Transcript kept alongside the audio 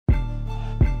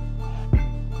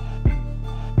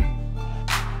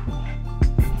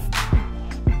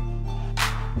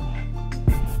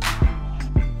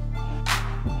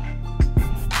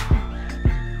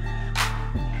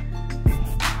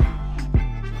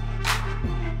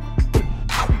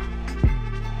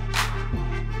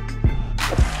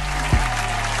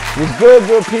What's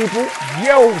good people?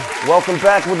 Yo, Welcome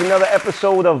back with another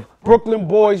episode of Brooklyn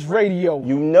Boyz Radio.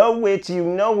 You Know It, You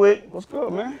Know It. What's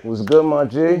good, man? What's good, my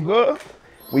G? Good.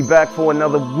 We back for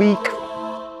another week.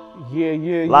 Yeah.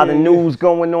 A lot of news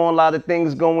going on, a lot of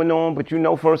things going on. But you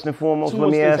know, first and foremost, let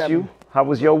me ask you, how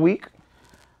was your week?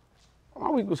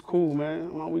 My week was cool,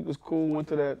 man. My week was cool. Went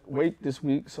to that wake this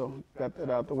week, so got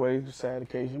that out the way. It was a sad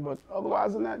occasion. But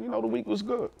otherwise than that, you know, the week was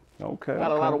good. Okay.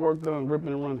 Got a lot of work done, ripping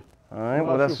and running. All right,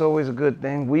 well, that's always a good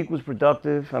thing. Week was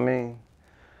productive. I mean,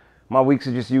 my weeks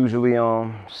are just usually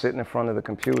sitting in front of the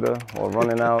computer or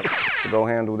running out to go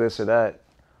handle this or that.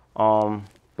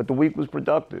 But the week was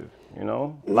productive, you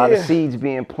know? A lot of seeds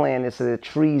being planted so the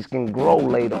trees can grow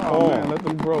later on. Man, let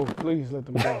them grow. Please let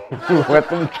them grow. Let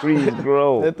them trees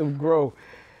grow. Let them grow.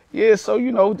 Yeah, so,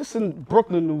 you know, this is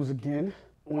Brooklyn news again.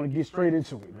 I want to get straight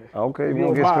into it, man. Okay, you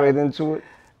want to get straight into it?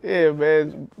 Yeah,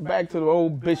 man. Back to the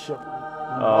old bishop.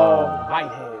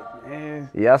 Whitehead, man.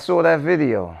 Yeah, I saw that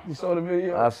video. You saw the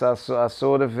video? I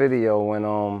saw the video, and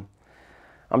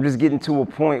I'm just getting to a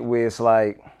point where it's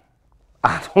like,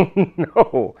 I don't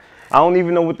know. I don't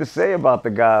even know what to say about the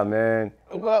guy, man.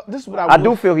 Well, this is what I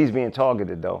do feel he's being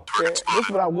targeted, though. Yeah, this is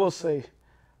what I will say.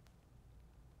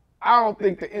 I don't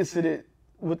think the incident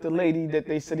with the lady that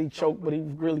they said he choked, but he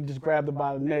really just grabbed her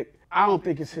by the neck, I don't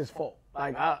think it's his fault.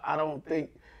 Like, I don't think.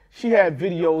 She had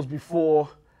videos before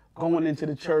going into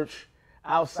the church,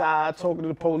 outside, talking to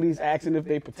the police, asking if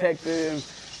they protect him,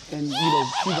 and, you know,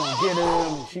 she gonna get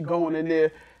him, and she going in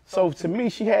there. So to me,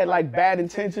 she had like bad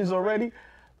intentions already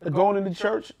going into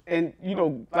church. And, you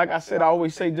know, like I said, I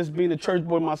always say, just being a church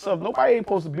boy myself, nobody ain't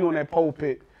supposed to be on that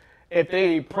pulpit if they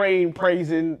ain't praying,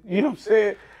 praising, you know what I'm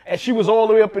saying? And she was all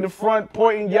the way up in the front,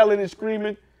 pointing, yelling, and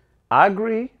screaming. I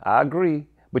agree.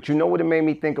 But you know what it made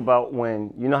me think about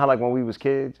when, you know how like when we was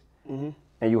kids, and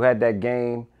you had that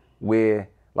game where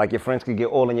like your friends could get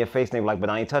all in your face and they were like, but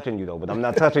I ain't touching you though, but I'm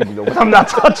not touching you though, but I'm not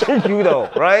touching you though,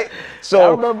 right?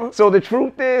 So the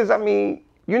truth is, I mean,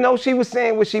 you know, she was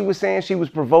saying what she was saying. She was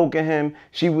provoking him.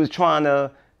 She was trying to,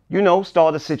 you know,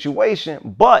 start a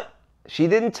situation, but she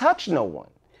didn't touch no one.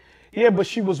 Yeah, but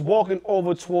she was walking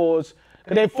over towards,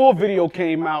 and that full video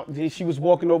came out, she was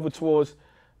walking over towards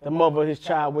the mother of his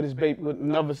child with his baby, with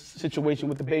another situation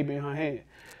with the baby in her hand.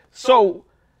 So,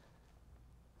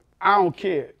 I don't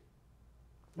care.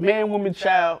 Man, woman,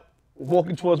 child,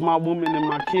 walking towards my woman and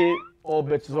my kid, all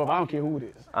bets is off. I don't care who it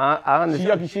is. I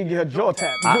understand. She get her jaw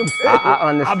tapped. I understand.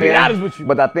 I'll be honest with you.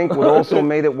 But I think what also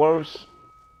made it worse,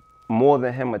 more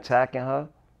than him attacking her,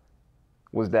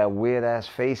 was that weird ass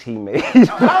face he made.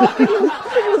 I don't think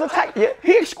he was attacking.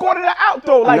 He escorted her out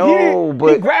though. Like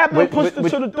he grabbed her, pushed her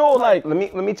to the door. Like let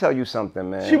me tell you something,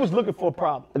 man. She was looking for a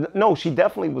problem. No, she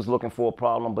definitely was looking for a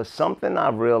problem. But something I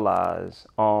realized,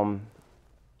 and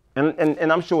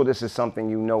I'm sure this is something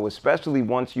you know, especially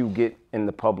once you get in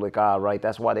the public eye, right?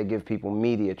 That's why they give people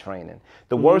media training.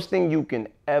 The worst thing you can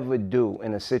ever do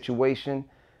in a situation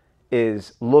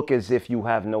is look as if you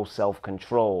have no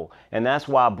self-control. And that's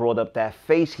why I brought up that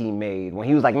face he made when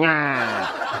he was like,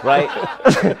 nah, right?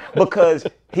 Because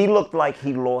he looked like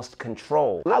he lost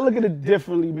control. I look at it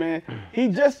differently, man. He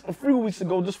just a few weeks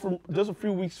ago, just a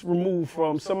few weeks removed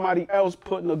from somebody else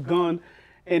putting a gun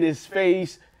in his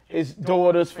face, his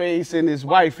daughter's face, and his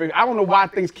wife. I don't know why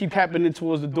things keep happening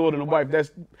towards the daughter and the wife.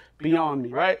 That's beyond me,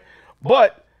 right?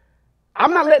 But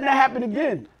I'm not letting that happen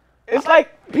again. It's like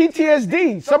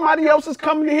PTSD. Somebody else is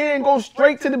coming in here and go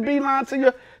straight to the beeline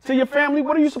to your family.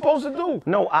 What are you supposed to do?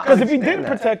 No, because if he didn't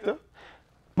protect her,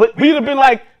 but we'd have been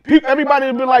like, everybody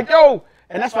would have been like, yo,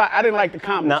 and that's why I didn't like the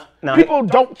comments. People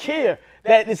don't care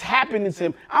that it's happening to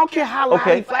him. I don't care how loud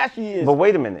and flashy he is. But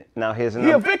wait a minute. Now here's another.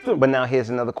 He a victim. But now here's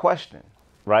another question,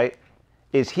 right?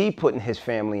 Is he putting his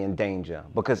family in danger?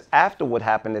 Because after what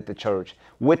happened at the church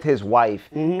with his wife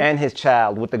and his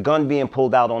child, with the gun being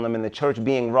pulled out on him and the church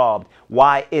being robbed,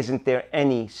 why isn't there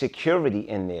any security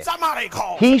in there? Somebody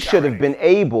call He should have been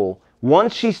able,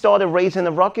 once she started raising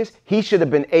the ruckus, he should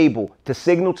have been able to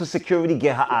signal to security,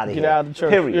 get her out of here. Get out of the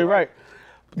church. Period. You're right.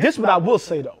 This is what I will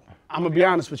say though. I'm gonna be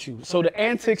honest with you. So the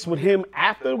antics with him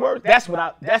afterwards, that's what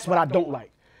I don't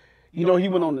like. You know, he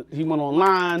went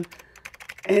online,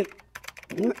 and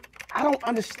I don't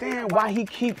understand why he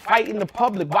keep fighting the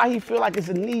public, why he feel like it's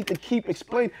a need to keep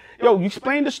explaining. Yo, you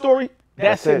explain the story,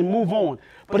 that's it, and move on.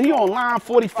 But he online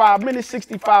 45 minutes,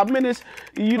 65 minutes.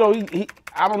 You know, he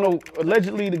I don't know,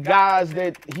 allegedly the guys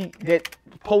that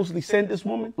supposedly sent this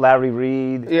woman. Larry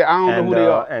Reed. Yeah, I don't know who they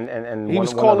are. And he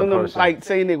was calling them like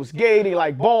saying they was gay, they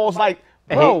like balls, like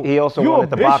bro, he also wanted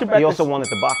to box. He also wanted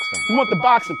to box them. He wanted to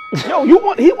box him.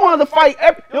 Yo, he wanted to fight.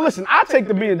 Yo, listen, I take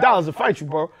the $1 million to fight you,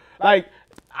 bro. Like,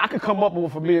 I could come up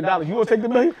with $1 million. You want to take the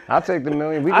 $1 million? I'll take the $1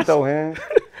 million. We can throw hands.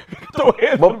 Throw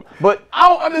hands. But I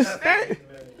don't understand.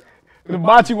 The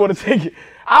Machi want to take it.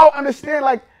 I don't understand.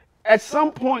 Like, at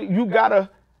some point, you got to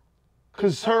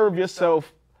conserve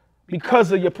yourself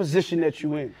because of your position that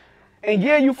you in. And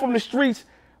yeah, you from the streets,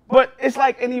 but it's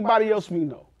like anybody else we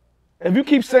know. If you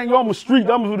keep saying, yo, I'm a street,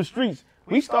 I'm from the streets,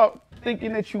 we start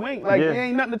thinking that you ain't. Like, there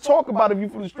ain't nothing to talk about if you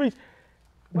from the streets.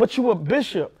 But you a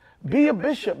bishop. Be a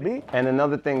bishop, B. And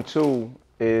another thing, too,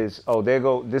 is, oh, there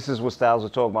go, this is what Styles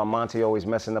was talking about. Monty always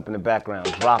messing up in the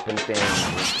background, dropping things.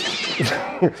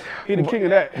 He the king of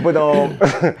that.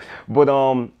 But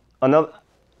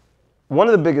one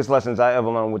of the biggest lessons I ever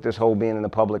learned with this whole being in the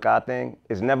public eye thing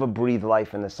is never breathe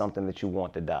life into something that you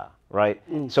want to die, right?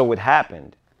 So it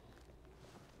happened.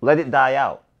 Let it die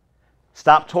out.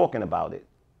 Stop talking about it.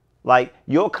 Like,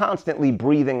 you're constantly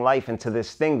breathing life into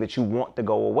this thing that you want to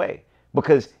go away.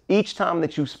 Because each time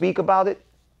that you speak about it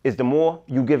is the more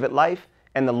you give it life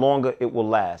and the longer it will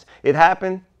last. It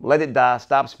happened, let it die,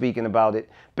 stop speaking about it.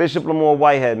 Bishop Lamore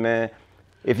Whitehead, man,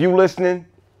 if you listening,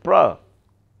 bruh,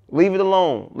 leave it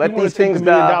alone. Let these things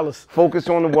die, focus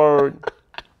on the word,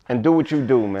 and do what you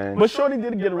do, man. But Shorty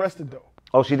didn't get arrested, though.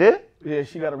 Oh, she did? Yeah,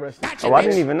 she got arrested. Oh, I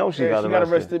didn't even know she got arrested. She got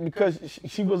arrested because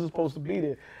she wasn't supposed to be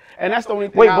there. And that's the only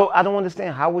thing. Wait, but I don't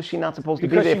understand. How was she not supposed to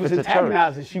be there if it's it's a church? Because she was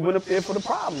antagonizing. She went up there for the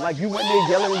problem. Like, you went there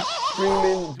yelling,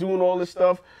 screaming, doing all this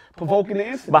stuff, provoking the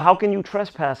incident. But how can you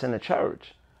trespass in a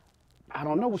church? I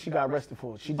don't know what she got arrested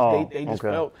for. They just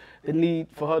felt the need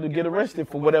for her to get arrested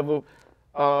for whatever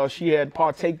she had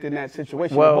partaked in that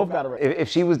situation. Well, they both got arrested. If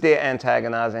she was there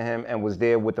antagonizing him and was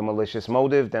there with a malicious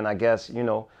motive, then I guess, you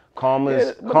know,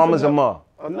 karma's a ma.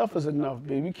 Enough is enough,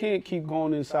 baby. We can't keep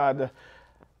going inside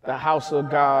the house of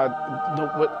God.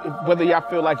 Whether y'all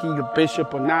feel like he's a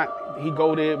bishop or not, he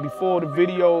go there. Before the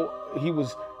video, he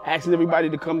was asking everybody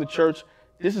to come to church.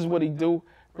 This is what he do.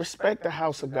 Respect the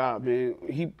house of God, man.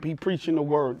 He preaching the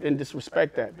word and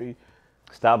disrespect that, B.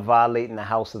 Stop violating the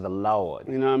house of the Lord.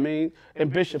 You know what I mean?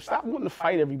 And Bishop, stop wanting to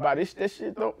fight everybody. That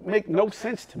shit don't make no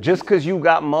sense to me. Just because you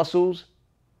got muscles,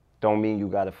 don't mean you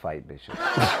got to fight, Bishop.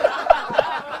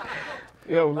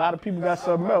 Yo, a lot of people got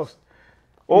something else.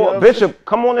 Or, Bishop,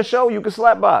 come on the show. You can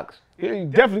slap box. Yeah, you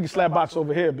definitely can slap box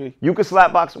over here, B. You can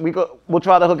slap box. We'll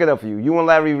try to hook it up for you. You and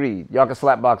Larry Reed. Y'all can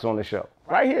slap box on the show.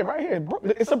 Right here, right here.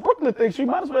 It's a Brooklyn thing. So you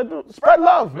might as well spread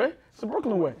love, man. It's a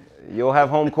Brooklyn way. You'll have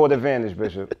home court advantage,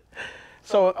 Bishop.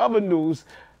 So in other news,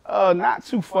 not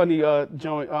too funny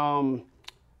joint.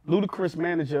 Ludacris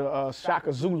manager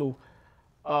Shaka Zulu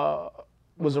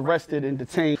was arrested and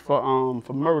detained for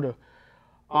murder.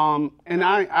 And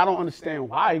I don't understand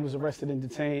why he was arrested and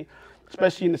detained,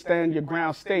 especially in the stand your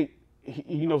ground state.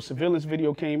 You know, surveillance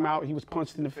video came out. He was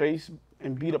punched in the face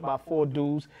and beat up by 4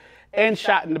 dudes and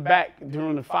shot in the back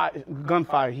during the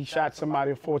gunfire. He shot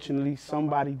somebody. Unfortunately,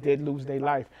 somebody did lose their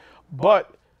life.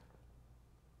 But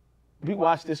we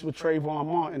watched this with Trayvon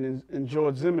Martin and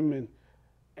George Zimmerman.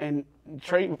 And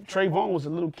Trayvon was a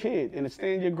little kid, and the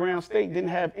stand your ground state didn't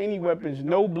have any weapons,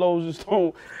 no blows or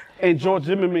stone, and George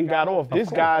Zimmerman got off. This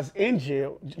guy's in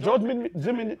jail. George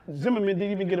Zimmerman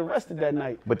didn't even get arrested that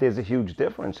night. But there's a huge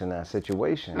difference in that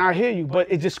situation. And I hear you,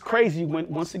 but it's just crazy when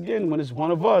it's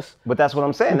one of us. But that's what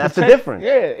I'm saying. That's the difference.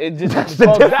 Yeah, it just that's the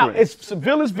difference. Out. It's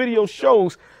surveillance video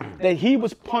shows that he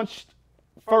was punched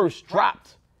first,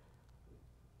 dropped.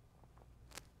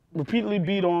 Repeatedly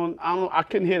beat on. I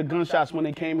couldn't hear the gunshots when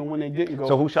they came and when they didn't go.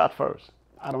 So who shot first?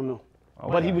 I don't know.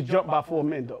 Okay. But he was jumped by 4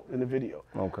 men though in the video.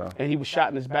 Okay. And he was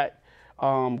shot in his back,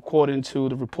 according to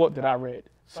the report that I read.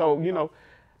 So, you know,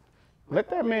 let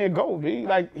that man go, B.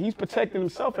 Like, he's protecting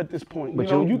himself at this point. But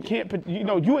you can't, you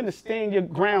know, you in the stand your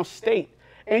ground state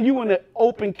and you in the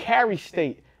open carry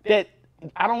state that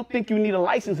I don't think you need a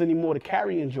license anymore to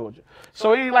carry in Georgia.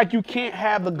 So it ain't like you can't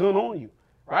have the gun on you,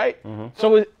 right? Mm-hmm.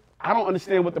 So I don't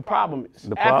understand what the problem is.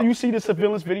 After you see the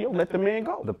surveillance video, let the man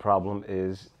go. The problem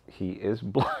is he is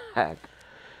black.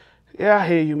 Yeah, I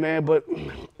hear you, man, but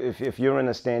if you're in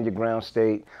a stand your ground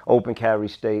state, open carry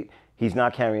state, he's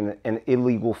not carrying an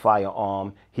illegal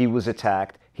firearm. He was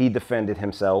attacked. He defended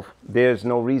himself. There's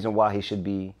no reason why he should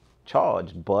be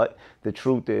charged. But the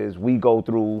truth is we go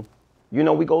through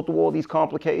all these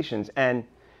complications, and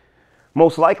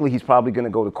most likely he's probably going to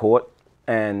go to court,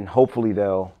 and hopefully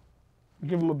they'll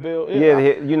give him a bill. Yeah,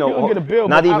 you know, he'll get a bill.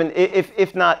 Not even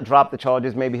if not drop the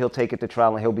charges, maybe he'll take it to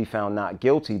trial and he'll be found not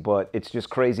guilty. But it's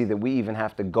just crazy that we even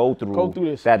have to go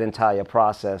through that entire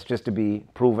process just to be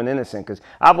proven innocent. Because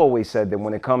I've always said that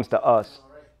when it comes to us,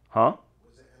 huh?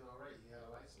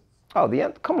 Oh,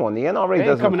 come on, the NRA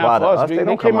doesn't apply to us. They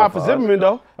don't came out for Zimmerman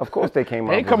though. Of course they came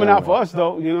out. They ain't coming out for us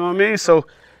though. You know what I mean? So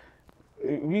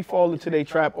we fall into their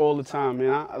trap all the time,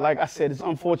 man. Like I said, it's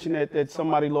unfortunate that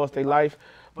somebody lost their life,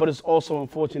 but it's also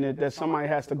unfortunate that somebody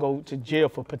has to go to jail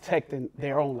for protecting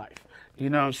their own life. You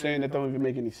know what I'm saying? That don't even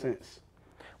make any sense.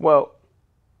 Well,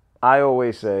 I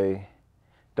always say,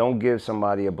 don't give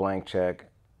somebody a blank check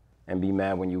and be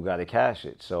mad when you got to cash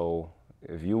it. So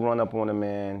if you run up on a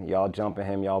man, y'all jumping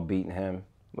him, y'all beating him,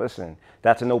 listen,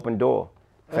 that's an open door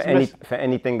for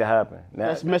anything to happen. Now,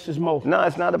 that's message Mo. No,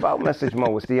 it's not about message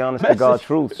Mo. It's the honest to God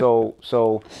truth.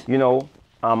 So you know,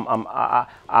 I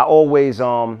always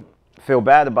feel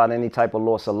bad about any type of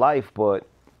loss of life, but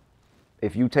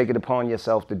if you take it upon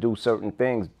yourself to do certain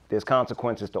things, there's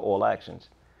consequences to all actions.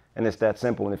 And it's that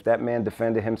simple. And if that man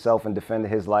defended himself and defended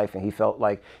his life and he felt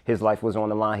like his life was on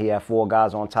the line, he had 4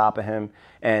 guys on top of him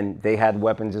and they had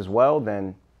weapons as well,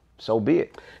 then so be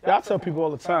it. Yeah, I tell people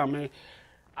all the time, man,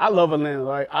 I love Atlanta,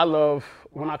 right? I love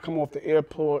when I come off the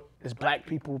airport, there's black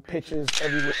people, pictures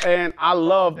everywhere. And I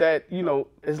love that, you know,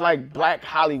 it's like black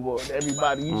Hollywood.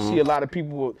 Everybody, you see a lot of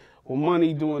people with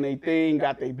money doing their thing,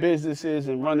 got their businesses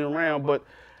and running around. But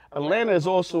Atlanta is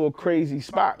also a crazy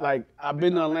spot. Like, I've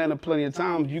been to Atlanta plenty of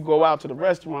times. You go out to the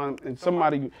restaurant and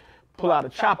somebody pull out a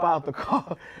chopper out the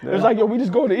car. Yeah. It's like, yo, we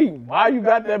just go to eat. Why you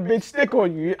got that big stick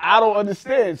on you? I don't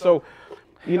understand. So,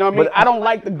 you know what I mean? I don't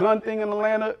like the gun thing in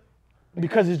Atlanta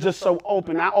because it's just so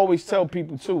open. I always tell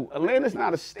people, too, Atlanta's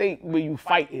not a state where you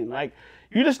fight in. Like,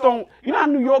 you just don't, you know how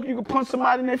in New York you can punch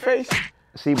somebody in their face?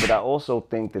 See, but I also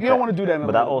think that you don't want to do that in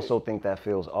But I also think that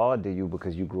feels odd to you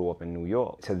because you grew up in New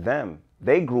York. To them,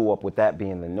 they grew up with that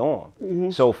being the norm.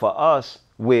 Mm-hmm. So for us,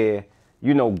 where,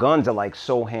 you know, guns are like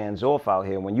so hands off out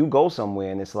here. When you go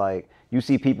somewhere and it's like, you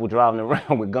see people driving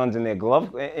around with guns in their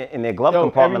glove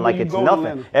compartment like it's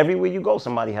nothing. Everywhere you go,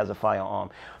 somebody has a firearm.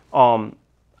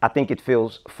 I think it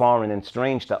feels foreign and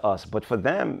strange to us, but for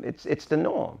them, it's the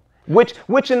norm.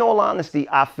 Which in all honesty,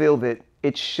 I feel that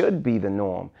it should be the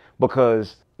norm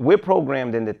because we're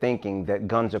programmed into thinking that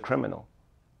guns are criminal,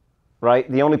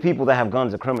 right? The only people that have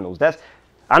guns are criminals.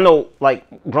 I know, like,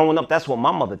 growing up, that's what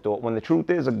my mother thought, when the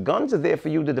truth is, guns are there for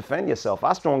you to defend yourself.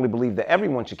 I strongly believe that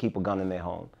everyone should keep a gun in their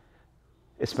home,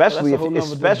 especially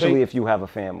if you have a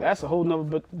family. That's a whole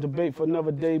nother debate for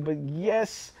another day, but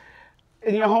yes,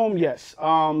 in your home, yes.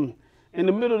 In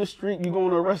the middle of the street, you go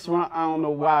to a restaurant, I don't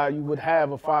know why you would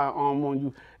have a firearm on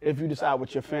you if you decide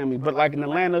with your family. But like in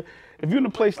Atlanta, if you're in a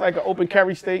place like an open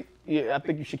carry state, yeah, I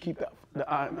think you should keep the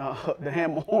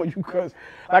hammer on you because,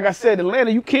 like I said,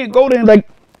 Atlanta, you can't go there and like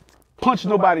punch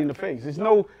nobody in the face. There's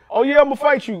no, oh yeah, I'm gonna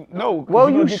fight you. No, well,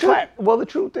 you should. Well, the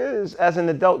truth is, as an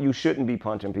adult, you shouldn't be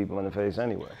punching people in the face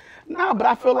anyway. Nah, but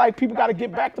I feel like people got to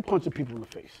get back to punching people in the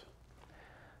face.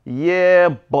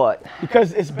 Yeah, but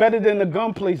because it's better than the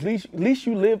gun place. At least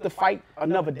you live to fight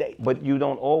another day. But you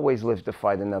don't always live to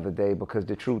fight another day because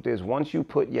the truth is, once you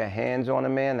put your hands on a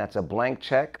man, that's a blank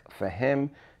check for him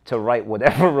to write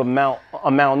whatever amount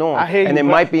on. And it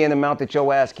might be an amount that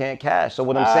your ass can't cash. So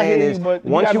what I'm saying is,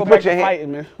 once you put your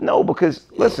hand, no, because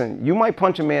listen, you might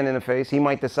punch a man in the face. He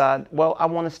might decide, well, I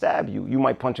want to stab you. You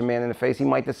might punch a man in the face. He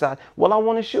might decide, well, I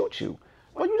want to shoot you.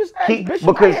 Well, you just bitch,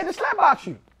 because had to slap box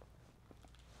you.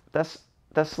 That's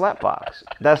slapbox.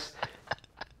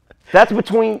 That's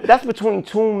between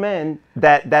 2 men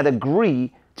that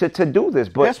agree to do this.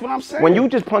 But that's what I'm saying. When you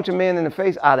just punch a man in the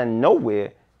face out of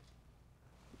nowhere,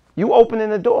 you opening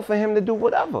the door for him to do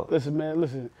whatever. Listen, man,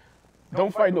 listen.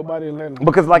 Don't fight nobody in Atlanta.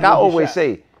 Because like I always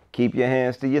say, keep your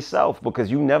hands to yourself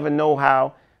because you never know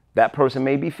how that person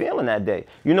may be feeling that day.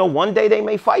 You know, one day they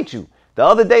may fight you. The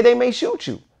other day they may shoot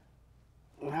you.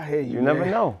 I hear you. You never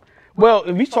know. Well,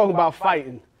 if we talk about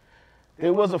fighting,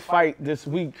 there was a fight this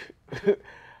week.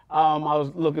 I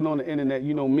was looking on the internet,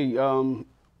 you know me,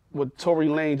 with Tory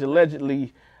Lanez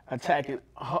allegedly attacking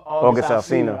August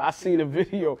Alsina. I seen a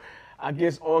video. I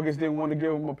guess August didn't want to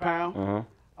give him a pound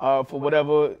for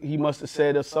whatever he must have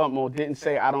said or something or didn't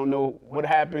say. I don't know what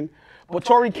happened. But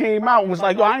Tory came out and was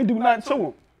like, yo, I ain't do nothing to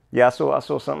him. Yeah, I saw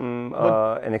something,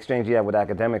 an exchange he had with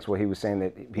academics where he was saying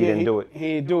that he didn't do it.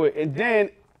 He didn't do it. And then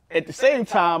at the same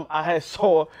time, I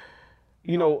saw,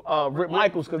 you know, Rick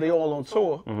Michaels, because they all on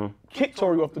tour, kicked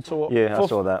Tory off the tour. Yeah, I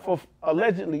saw that. For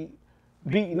allegedly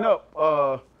beating up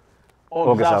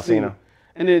August Alsina.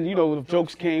 And then, you know, the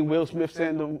jokes came, Will Smith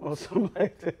sent him or something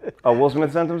like that. Oh, Will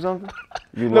Smith sent him something?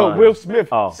 No, Will Smith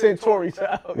sent Tory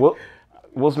out.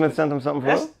 Will Smith sent him something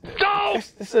for him?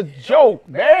 It's a joke,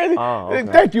 man. Oh,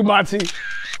 okay. Thank you, Monty.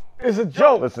 It's a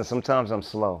joke. Listen, sometimes I'm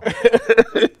slow.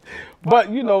 But,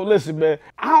 you know, listen, man,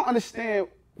 I don't understand.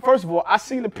 First of all, I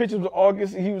seen the pictures of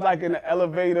August. He was like in the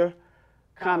elevator,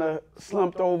 kind of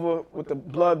slumped over with the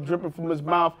blood dripping from his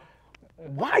mouth.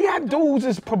 Why y'all dudes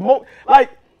is promote? Like,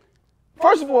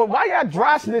 First of all, why y'all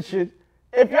dry snitching?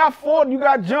 If y'all fought and you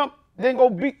got jumped, then go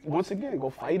beat, once again, go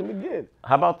fight him again.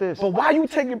 How about this? But why you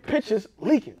taking pictures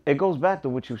leaking? It goes back to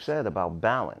what you said about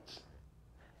balance.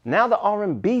 Now the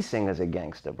R&B singers are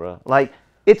gangster, bro. Like,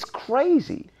 it's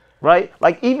crazy, right?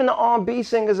 Like, even the R&B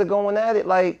singers are going at it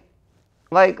like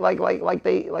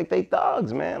they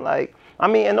thugs, man. Like, I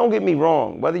mean, and don't get me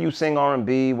wrong, whether you sing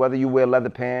R&B, whether you wear leather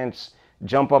pants,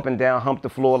 jump up and down, hump the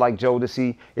floor like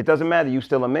Jodeci, it doesn't matter. You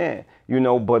still a man, you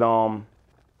know. But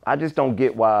I just don't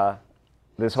get why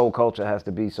this whole culture has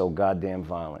to be so goddamn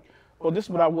violent. Well, this is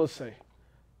what I will say.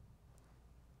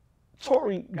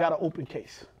 Tory got an open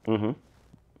case. Mm-hmm.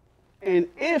 And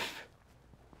if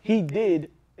he did,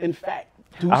 in fact,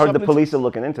 I heard the police are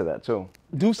looking into that too.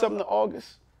 Do something in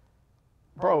August,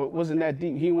 bro, it wasn't that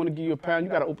deep. He didn't want to give you a pound.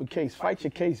 You got an open case. Fight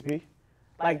your case, B.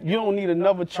 Like, you don't need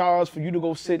another charge for you to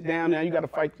go sit down. Now you got to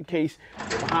fight the case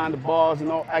behind the bars and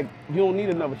all. Like, you don't need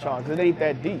another charge. It ain't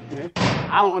that deep, man.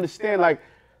 I don't understand. Like,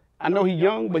 I know he's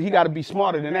young, but he got to be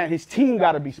smarter than that. His team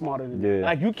got to be smarter than that.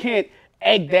 Like, you can't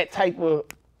egg that type of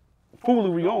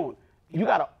foolery on. You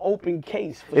got an open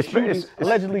case for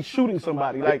allegedly shooting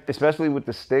somebody. Like, especially with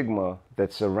the stigma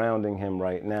that's surrounding him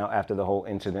right now after the whole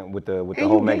incident with the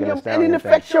whole Megan Thee Stallion and it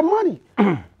affects your money.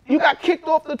 You got kicked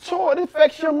off the tour. It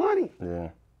affects your money. Yeah.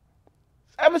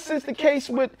 Ever since the case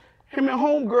with him and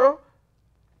Homegirl,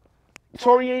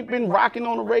 Tory ain't been rocking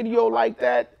on the radio like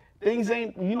that. Things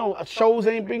ain't, you know, shows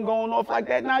ain't been going off like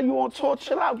that. Now you on tour,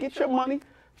 chill out, get your money,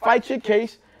 fight your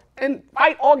case, and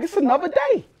fight August another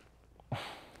day.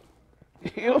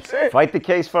 You know what I'm saying? Fight the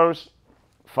case first,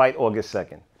 fight August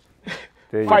 2nd.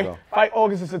 There you go. Fight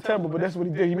August and September, but that's what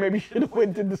he did. He maybe should have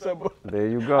went to December. There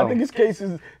you go. I think his case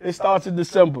it starts in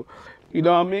December. You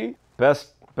know what I mean?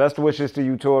 Best wishes to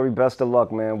you, Tory. Best of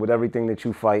luck, man, with everything that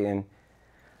you fighting.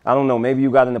 I don't know, maybe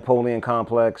you got a Napoleon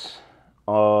complex.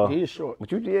 He is short. But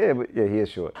he is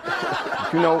short.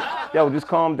 But you know, yo, just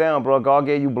calm down, bro. God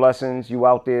gave you blessings. You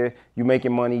out there, you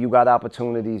making money, you got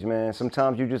opportunities, man.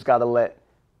 Sometimes you just gotta let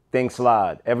things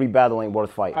slide. Every battle ain't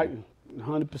worth fighting.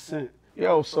 100%.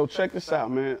 Yo, so check this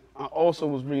out, man. I also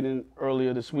was reading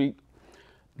earlier this week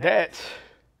that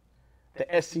the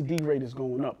STD rate is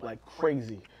going up like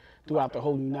crazy throughout the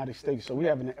whole United States. So we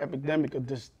having an epidemic of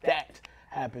that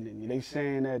happening. They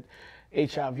saying that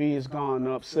HIV has gone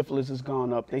up, syphilis has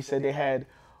gone up. They said they had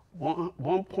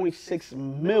 1.6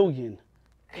 million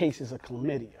cases of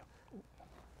chlamydia.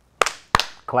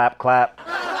 Clap, clap.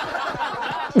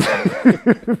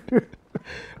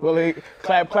 Well, they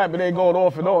clap, and they going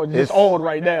off and on. It's on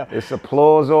right now. It's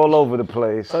applause all over the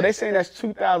place. So they saying that's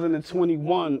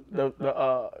 2021.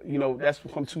 You know, that's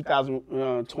from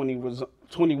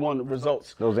 2021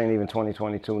 results. Those ain't even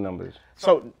 2022 numbers.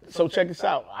 So check this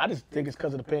out. I just think it's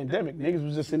because of the pandemic. Niggas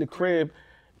was just in the crib,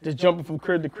 just jumping from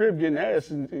crib to crib, getting ass,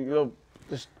 and you know,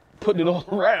 just putting it all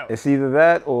around. It's either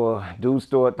that or dudes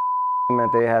thought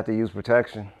meant they had to use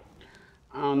protection.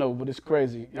 I don't know, but it's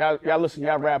crazy. Y'all listen,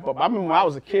 y'all wrap up. I remember when I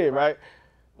was a kid, right?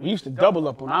 We used to double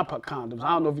up on our condoms. I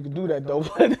don't know if you could do that, though,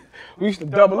 but we used to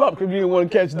double up because we didn't want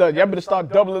to catch nothing. Y'all better start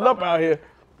doubling up out here.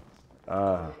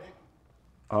 Huh?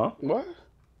 What?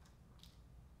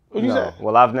 What you said?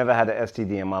 Well, I've never had an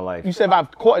STD in my life. You said if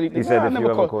I've caught anything. He said if you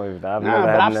ever caught anything. I've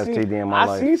never had an STD in my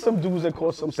life. I've seen some dudes that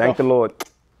caught some stuff. Thank the Lord.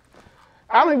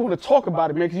 I don't even want to talk about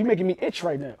it, man, because you're making me itch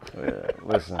right now. Yeah,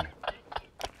 listen.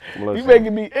 You're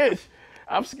making me itch.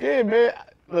 I'm scared, man.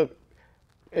 Look,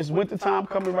 it's winter time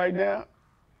coming right now.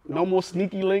 No more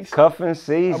sneaky links. Cuffing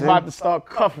season. I'm about to start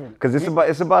cuffing. Because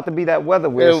it's about to be that weather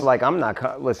where it's like, I'm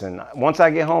not, listen, once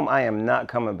I get home, I am not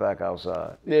coming back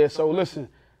outside. Yeah, so listen,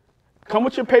 come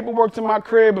with your paperwork to my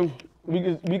crib and we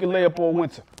can lay up all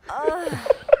winter.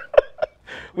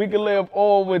 We can lay up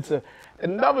all winter.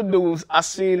 Another news, I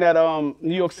seen that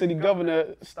New York City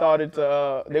governor started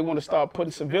to, they want to start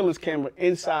putting surveillance camera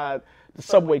inside the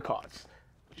subway cards.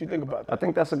 What you think about that? I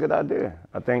think that's a good idea.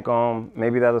 I think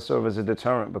maybe that'll serve as a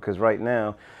deterrent because right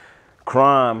now,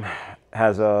 crime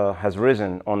has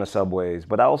risen on the subways.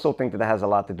 But I also think that it has a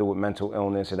lot to do with mental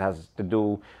illness. It has to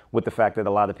do with the fact that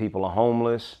a lot of people are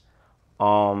homeless.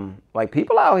 Like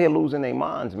people out here losing their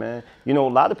minds, man. You know, a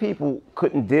lot of people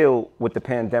couldn't deal with the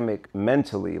pandemic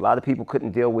mentally. A lot of people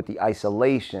couldn't deal with the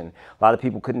isolation. A lot of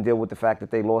people couldn't deal with the fact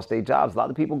that they lost their jobs. A lot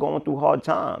of people going through hard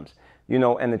times. You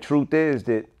know, and the truth is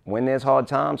that when there's hard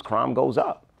times, crime goes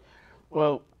up.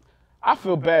 Well, I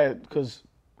feel bad because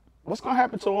what's going to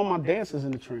happen to all my dancers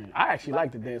in the train? I actually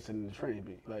like the dancing in the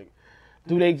train. Like,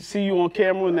 do they see you on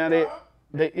camera now?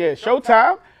 Yeah,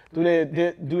 showtime. Do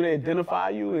they identify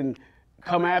you and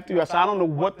come after you? So I don't know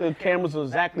what the cameras are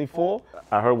exactly for.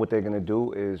 I heard what they're going to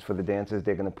do is for the dancers,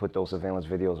 they're going to put those surveillance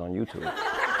videos on YouTube.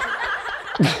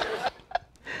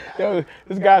 Yo,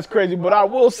 this guy's crazy. But I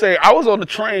will say, I was on the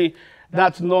train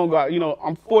not too long ago. You know,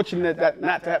 I'm fortunate that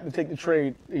not to have to take the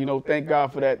train. You know, thank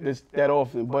God for that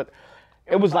often. But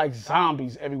it was like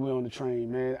zombies everywhere on the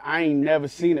train, man. I ain't never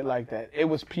seen it like that. It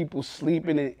was people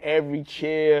sleeping in every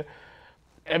chair.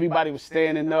 Everybody was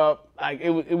standing up. Like it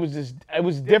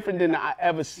was different than I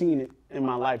ever seen it in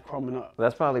my life growing up.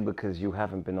 That's probably because you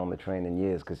haven't been on the train in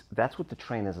years, because that's what the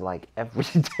train is like every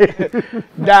day.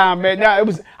 Nah, man. Nah,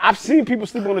 I've seen people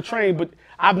sleep on the train, but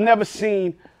I've never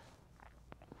seen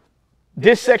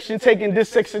this section taken,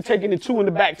 and two in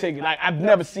the back taken. Like I've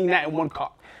never seen that in one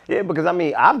car. Yeah, because I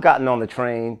mean, I've gotten on the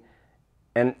train,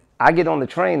 and I get on the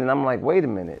train, and I'm like, wait a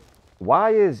minute,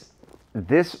 why is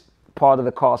this part of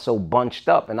the car so bunched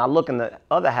up? And I look, and the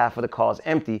other half of the car is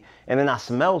empty, and then I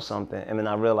smell something, and then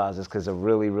I realize it's because a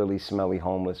really, really smelly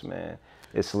homeless man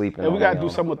is sleeping. And we gotta do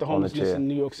something with the homelessness in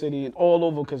New York City and all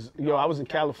over, because I was in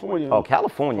California. Oh,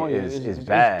 California is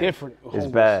bad. It's different. It's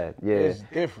bad. Yeah, it's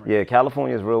different. Yeah,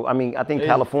 California is real. I mean, I think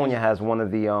California has one of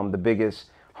the biggest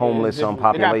homeless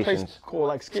populations. They got a place called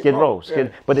like Skid Row. Yeah.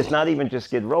 But it's not even just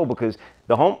Skid Row, because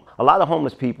a lot of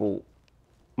homeless people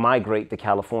migrate to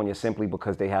California simply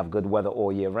because they have good weather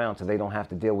all year round, so they don't have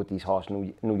to deal with these harsh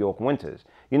New York winters.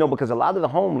 You know, because a lot of the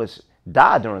homeless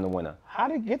die during the winter. How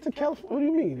they get to California? What do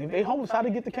you mean? If they homeless, how they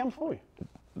get to California?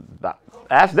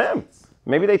 Ask them.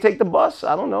 Maybe they take the bus.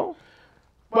 I don't know.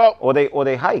 Well, or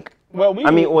they hike. Well,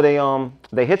 or they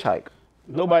hitchhike.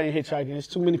 Nobody hitchhiking. There's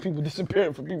too many people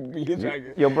disappearing for people to be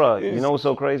hitchhiking. Yo, bro, you know what's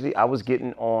so crazy? I was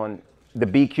getting on the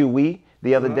BQE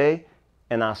the other day,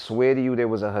 and I swear to you, there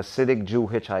was a Hasidic Jew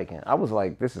hitchhiking. I was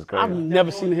like, this is crazy. I've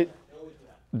never seen a hit.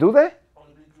 Do they?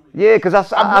 Yeah, because I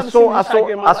saw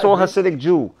Hasidic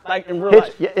Jew. Like in real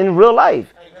life? Yeah, in real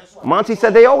life. Monty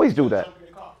said they always do that.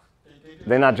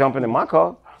 They're not jumping in my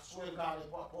car. I swear to God, they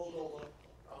pulled over.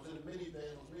 I was in the minivan.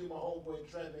 It was me and my homeboy,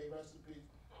 Trey, may rest in peace.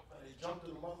 And they jumped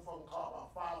in the motherfucking car, about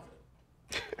 5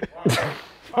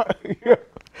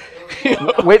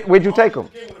 of them. Where'd you take them?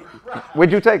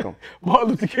 Where'd you take them? Martin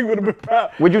Luther King would have been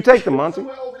proud. Where'd you take them, Monty?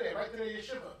 Somewhere over there, right there in your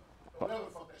shiver. Whatever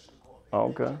the fuck that shit is called.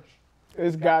 Oh, okay.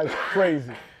 This guy's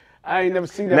crazy. I ain't never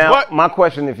seen that. Now, my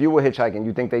question, if you were hitchhiking,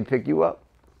 you think they'd pick you up?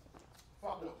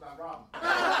 Fuck no, not rob them.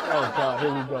 Oh, God,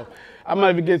 here we go. I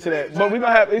might even get to that. But we're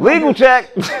going to have... Legal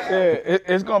check! Yeah,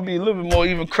 it's going to be a little bit more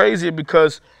even crazier,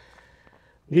 because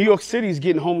New York City is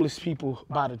getting homeless people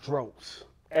by the droves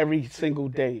every single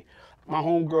day. My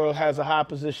homegirl has a high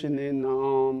position in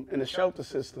the shelter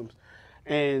systems,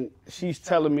 and she's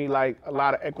telling me like a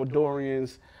lot of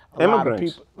Ecuadorians, a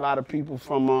lot of people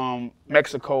from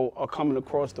Mexico are coming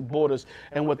across the borders,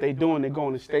 and what they're doing, they're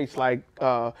going to states like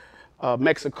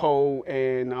Mexico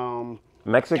and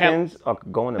Mexicans are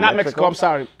going to not Mexico? I'm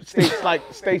sorry. States like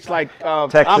Texas.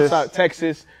 I'm sorry,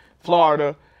 Texas,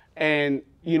 Florida, and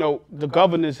the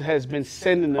governors has been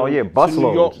sending them busloads. to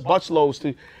New York, busloads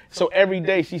to. So every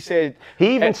day she said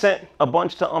he even sent a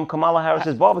bunch to Kamala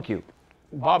Harris's barbecue.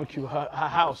 Her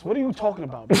house. What are you talking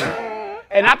about, man?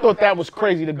 And I thought that was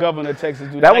crazy. The governor of Texas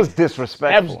do that. That was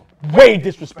disrespectful. That was way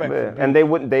disrespectful. Yeah. And they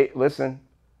wouldn't. Listen.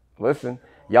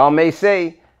 Y'all may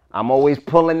say I'm always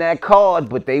pulling that card,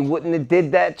 but they wouldn't have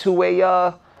did that to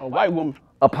a white woman.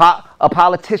 A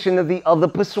politician of the other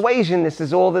persuasion. This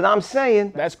is all that I'm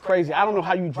saying. That's crazy. I don't know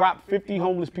how you drop 50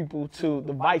 homeless people to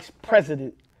the vice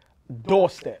president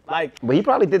doorstep. But he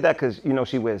probably did that because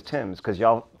she wears Timbs, because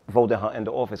y'all voted her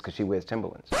into office because she wears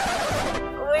Timberlands. We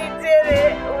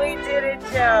did it,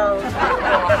 Joe.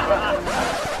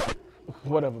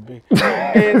 Whatever, B.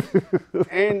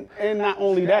 And not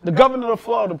only that, the governor of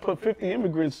Florida put 50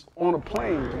 immigrants on a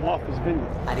plane to Martha's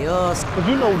Vineyard. Adios.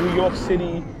 Because New York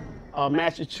City,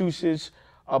 Massachusetts,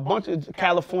 a bunch of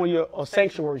California are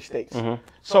sanctuary states. Mm-hmm.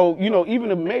 So, even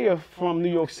the mayor from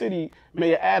New York City,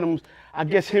 Mayor Adams, I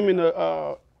guess him and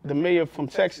the mayor from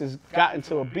Texas got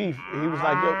into a beef. And he was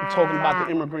like, yo, talking about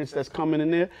the immigrants that's coming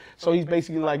in there. So he's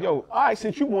basically like, yo, all right,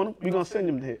 since you want them, we're going to send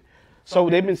them here. So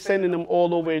they've been sending them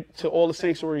all over to all the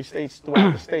sanctuary states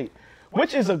throughout the state,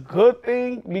 which is a good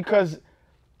thing, because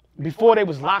before they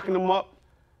was locking them up,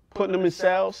 putting them in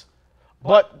cells.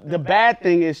 But the bad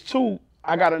thing is, too,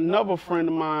 I got another friend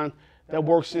of mine that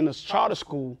works in a charter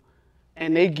school,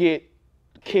 and they get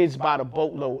kids by the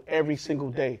boatload every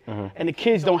single day. Mm-hmm. And the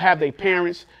kids don't have their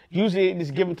parents. Usually they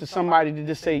just give them to somebody to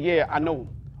just say, yeah, I know him,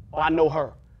 or I know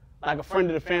her, like a friend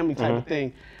of the family type of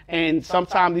thing. And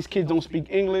sometimes these kids don't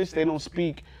speak English. They don't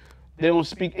speak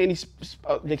any,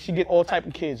 she get all type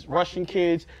of kids, Russian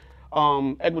kids,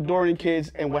 Ecuadorian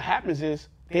kids. And what happens is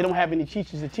they don't have any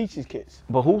teachers to teach these kids.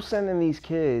 But who's sending these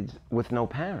kids with no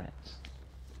parents?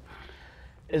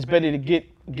 it's better to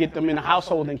get them in the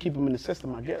household than keep them in the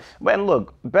system, I guess. But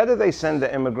look, better they send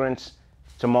the immigrants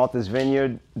to Martha's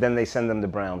Vineyard than they send them to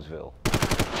Brownsville.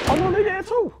 Oh no, they there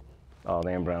too. Oh,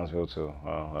 they in Brownsville too.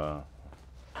 Oh,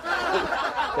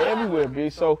 They're everywhere, B.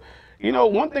 So, you know,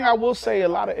 one thing I will say, a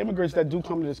lot of immigrants that do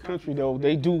come to this country, though,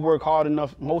 they do work hard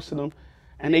enough, most of them,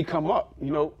 and they come up.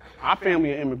 You know, our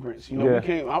family are immigrants. You know, Yeah. we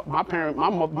came. My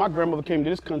grandmother came to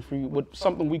this country with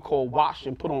something we call wash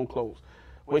and put on clothes,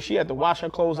 where she had to wash her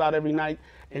clothes out every night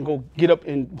and go get up,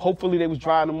 and hopefully they was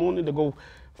dry in the morning to go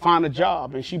find a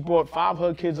job. And she brought 5 of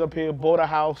her kids up here, bought a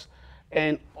house,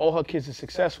 and all her kids are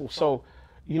successful. So,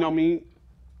 you know what I mean?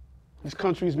 This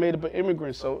country is made up of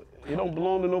immigrants, so it don't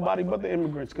belong to nobody but the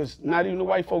immigrants, because not even the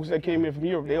white folks that came here from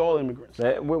Europe, they all immigrants.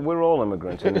 we're all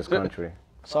immigrants in this country.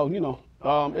 So, you know,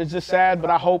 it's just sad,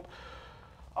 but I hope,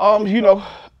 you know,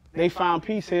 they find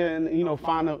peace here and, you know,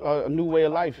 find a new way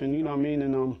of life, and you know what I mean?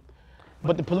 And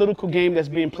but the political game that's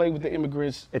being played with the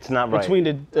immigrants, It's not right. between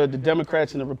the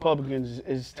Democrats and the Republicans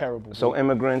is terrible. So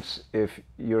immigrants, if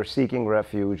you're seeking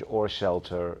refuge or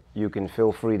shelter, you can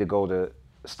feel free to go to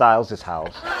Styles'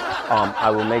 house.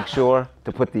 I will make sure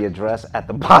to put the address at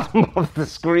the bottom of the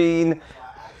screen.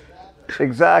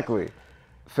 Exactly.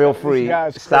 Feel free.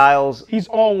 guy's Styles. He's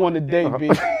on one today, B.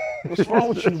 What's wrong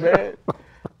with you, man?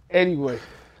 Anyway.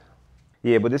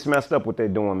 Yeah, but it's messed up what they're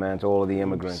doing, man, to all of the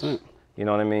immigrants. 100%. You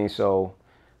know what I mean? So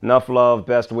enough love,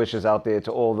 best wishes out there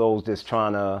to all those that's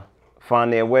trying to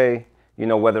find their way, you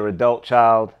know, whether adult,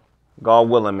 child, God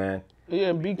willing, man.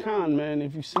 Yeah, be kind, man.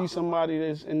 If you see somebody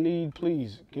that's in need,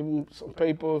 please give them some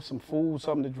paper, some food,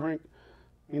 something to drink.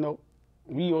 You know,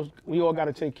 we all got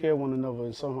to take care of one another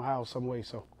in somehow, some way.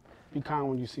 So be kind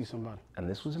when you see somebody. And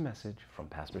this was a message from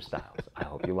Pastor Styles. I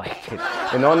hope you liked it.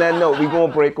 And on that note, we're going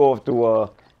to break off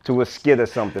to a skit or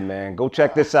something, man. Go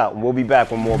check this out, and we'll be back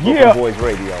with more Brooklyn Boys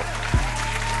Radio.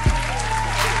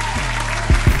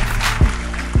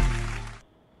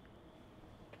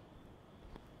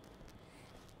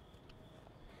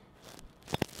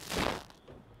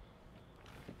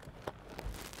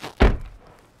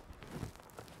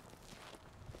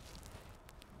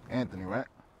 Anthony, right?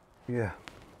 Yeah.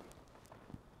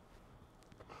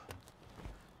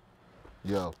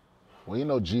 Yo, where you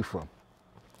know G from?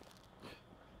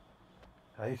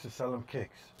 I used to sell him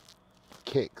kicks.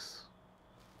 Kicks.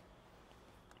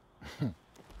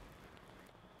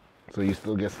 So you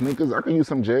still get sneakers? I can use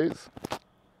some J's.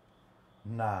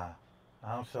 Nah,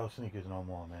 I don't sell sneakers no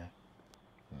more, man.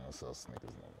 You don't sell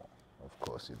sneakers no more. Of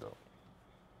course you don't.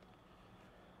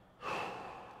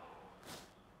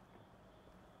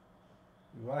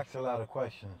 You ask a lot of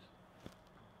questions.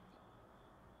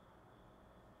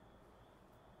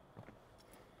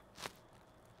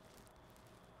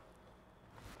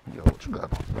 Yo, what you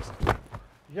got on?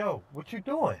 Yo, what you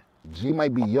doing? G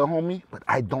might be your homie, but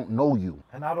I don't know you.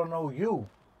 And I don't know you.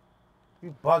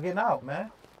 You bugging out,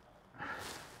 man.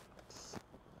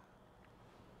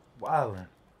 Wildin'.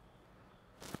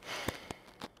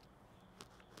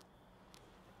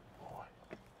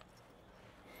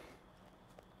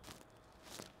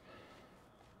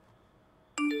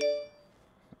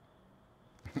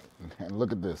 And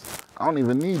look at this. I don't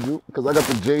even need you because I got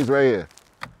the J's right here.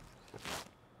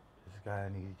 This guy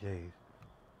needs J's.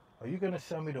 Are you gonna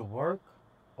send me to work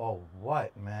or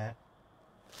what, man?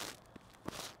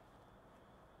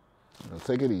 Yo,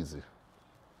 take it easy.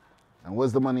 And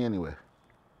where's the money anyway?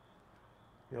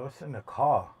 Yo, it's in the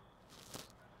car.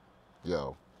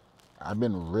 Yo, I've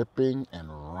been ripping and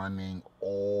running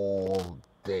all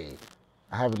day.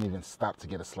 I haven't even stopped to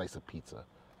get a slice of pizza.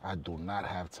 I do not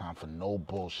have time for no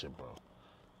bullshit, bro.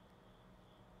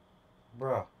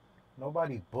 Bruh,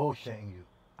 nobody bullshitting you.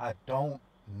 I don't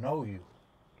know you.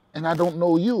 And I don't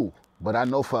know you, but I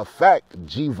know for a fact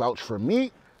G vouched for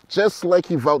me just like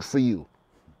he vouched for you.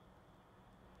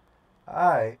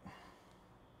 Alright.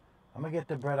 I'm gonna get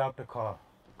the bread out the car.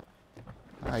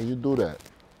 How you do that?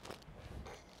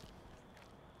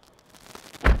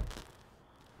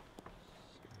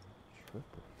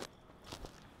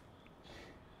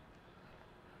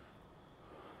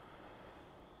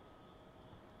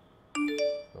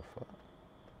 The fuck?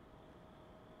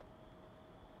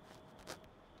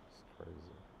 It's crazy.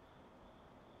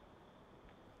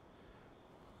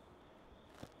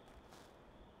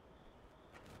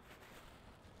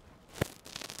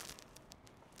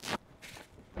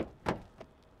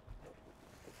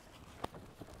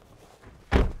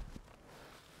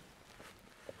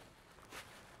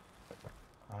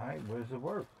 Alright, where's it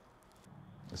work?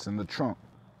 It's in the trunk.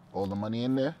 All the money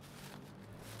in there?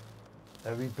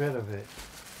 Every bit of it.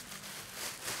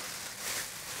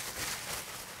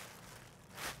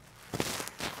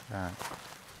 All right.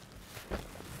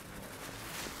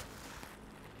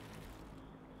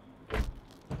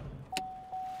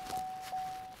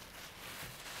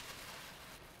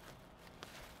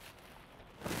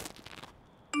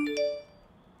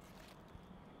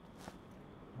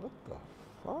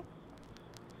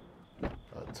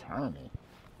 attorney.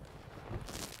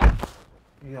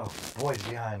 Yo, Boyz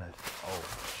behind us. Oh,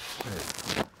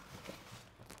 shit.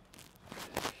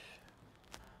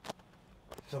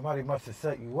 Somebody must have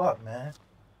set you up, man.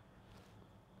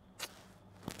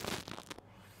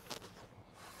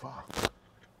 Fuck.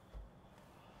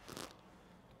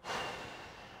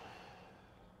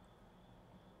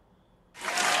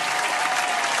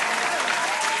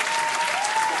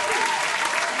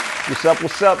 What's up,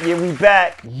 what's up? Yeah, we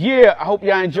back. Yeah, I hope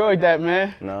y'all enjoyed that,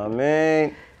 man. Know what I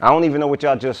mean? I don't even know what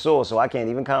y'all just saw, so I can't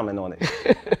even comment on it.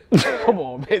 Come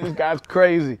on, man, this guy's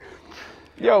crazy.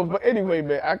 Yo, but anyway,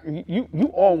 man, you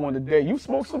on one today. You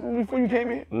smoked something before you came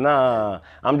here? Nah,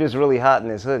 I'm just really hot in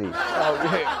this hoodie. Oh,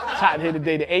 yeah, it's hot here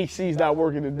today. The AC's not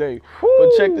working today. But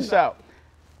check this out.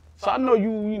 So I know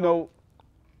you know,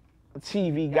 a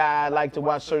TV guy, like to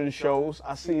watch certain shows.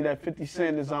 I see that 50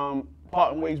 Cent is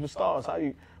parting ways with stars.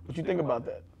 What you think about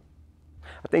that?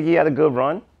 I think he had a good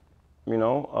run. You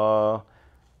know,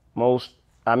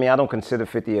 I don't consider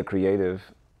 50 a creative.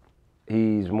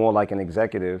 He's more like an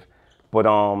executive. But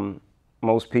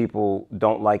most people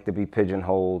don't like to be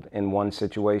pigeonholed in one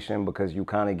situation because you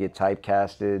kind of get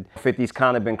typecasted. 50's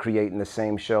kind of been creating the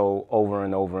same show over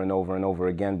and over and over and over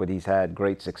again, but he's had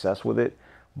great success with it.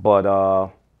 But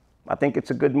I think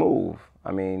it's a good move.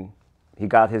 I mean, he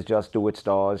got his just due with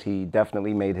stars. He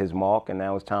definitely made his mark, and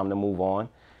now it's time to move on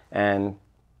and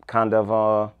kind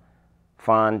of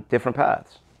find different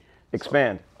paths,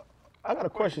 expand. I got a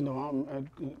question though.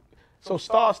 So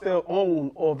Star still own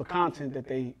all the content that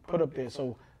they put up there.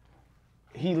 So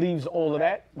he leaves all of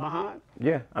that behind?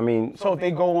 Yeah, I mean. So if they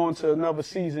go on to another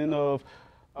season of,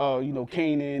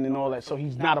 Kanan and all that, so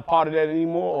he's not a part of that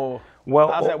anymore, or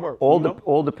well, how's that work?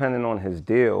 All depending on his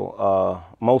deal.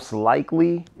 Most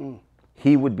likely,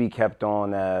 he would be kept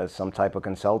on as some type of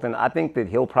consultant. I think that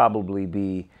he'll probably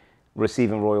be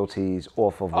receiving royalties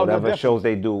off of whatever shows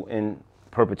they do in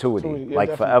perpetuity, like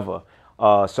definitely. Forever.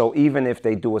 So even if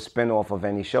they do a spinoff of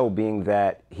any show, being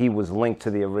that he was linked to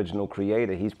the original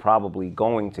creator, he's probably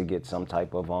going to get some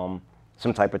type of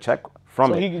check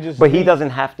from it. But he doesn't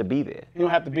have to be there. He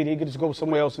don't have to be there. He could just go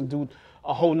somewhere else and do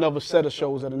a whole nother set of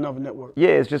shows at another network. Yeah,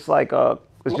 it's just like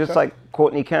just like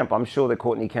Courtney Kemp. I'm sure that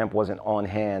Courtney Kemp wasn't on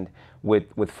hand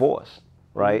with Force,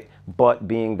 right? But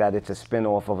being that it's a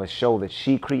spinoff of a show that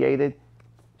she created,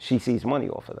 she sees money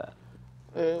off of that.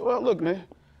 Well, look, man.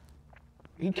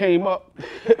 He came up,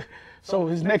 so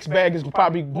his next bag is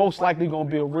probably most likely going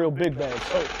to be a real big bag.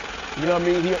 So, you know what I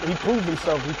mean? He proved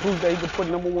himself. He proved that he could put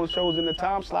 #1 shows in the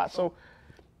time slot. So,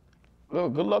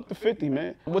 look, good luck to 50,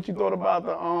 man. What you thought about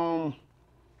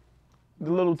the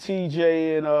little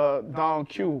TJ and Don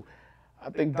Q?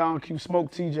 I think Don Q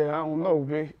smoked TJ. I don't know,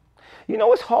 man. You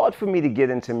know, it's hard for me to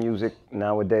get into music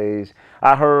nowadays.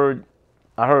 I heard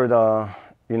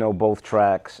both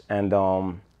tracks,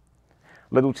 and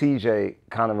Little TJ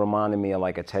kind of reminded me of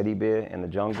like a teddy bear in the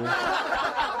jungle.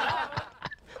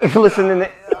 listening to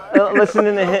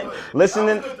him,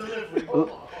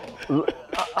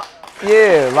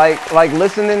 yeah, like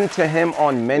listening to him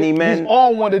on Many Men. He's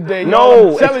on one today.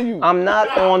 No, I'm telling you, I'm not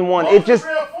on one. It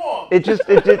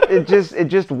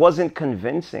just wasn't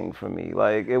convincing for me.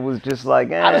 Like it was just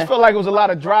like. I just felt like it was a lot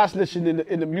of dry snitching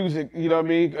in the music. You know what I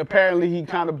mean? Apparently, he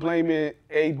kind of blaming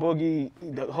A Boogie,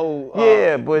 the whole.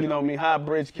 But you know what I mean? High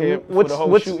Bridge Camp for the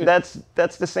whole shooting.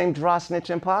 That's the same dry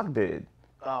snitching Pac did.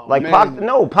 Oh, like man. Pac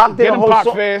did a whole Pac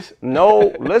song. fans.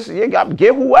 No, listen, you got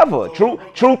get whoever.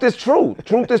 Truth is truth.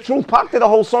 Truth is truth. Pac did a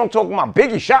whole song talking about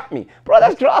Biggie shot me, bro.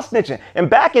 That's dry snitching.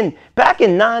 And back in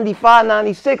 95,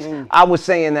 96, I was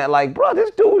saying that like, bro,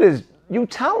 this dude is you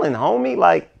telling, homie.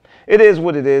 Like, it is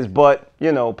what it is. But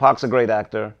you know, Pac's a great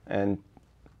actor, and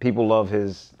people love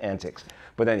his antics.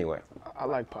 But anyway. I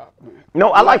like Pac, man.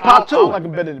 No, I like Pac too. I don't like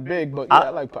him better than Big, but yeah, I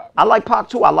like Pac. I like Pac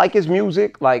too. I like his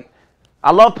music. Like. I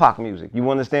love Pac music. You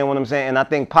understand what I'm saying? And I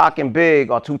think Pac and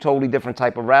Big are two totally different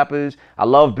type of rappers. I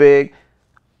love Big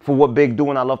for what Big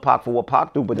do, and I love Pac for what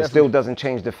Pac do, but It still doesn't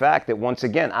change the fact that, once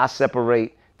again, I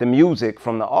separate the music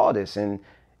from the artist, and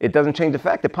it doesn't change the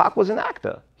fact that Pac was an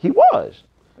actor. He was.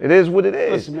 It is what it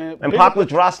is. Listen, man, and Pac was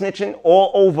dry snitching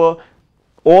all over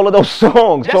all of those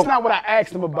songs. That's not what I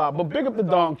asked him about, but big up the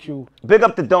Don Q. Big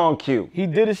up the Don Q. He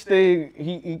did his thing.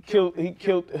 He killed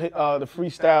the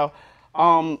freestyle.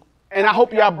 And I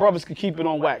hope y'all brothers can keep it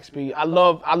on wax, B. I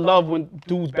love when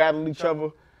dudes battle each other.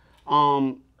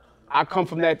 I come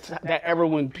from that era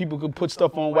when people could put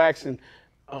stuff on wax and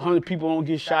 100 people don't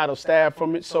get shot or stabbed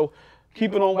from it. So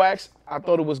keep it on wax. I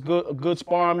thought it was a good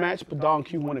sparring match, but Don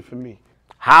Q won it for me.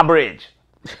 High Bridge.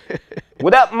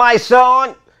 What up, my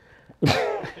son?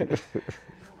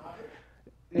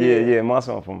 Yeah, my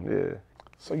son from, yeah.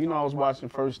 So, you know, I was watching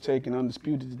First Take and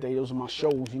Undisputed today. Those are my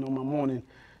shows, you know, my morning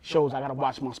shows. I got to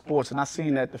watch my sports. And I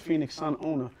seen that the Phoenix Sun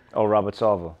owner. Oh, Robert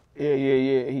Sarver.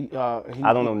 Yeah.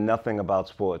 I don't know nothing about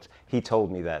sports. He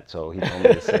told me that, so he told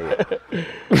me to say it.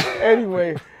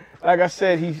 Anyway, like I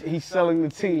said, he's selling the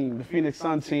team, the Phoenix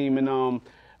Sun team. And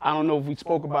I don't know if we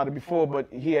spoke about it before, but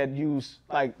he had used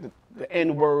like the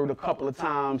N-word a couple of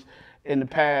times in the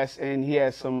past. And he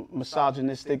had some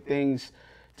misogynistic things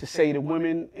to say to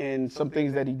women and some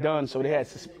things that he done. So they had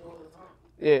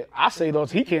I say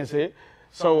those, he can't say it.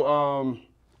 So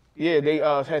they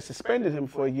had suspended him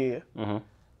for a year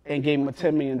and gave him a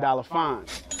 $10 million fine.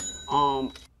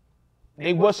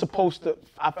 They were supposed to,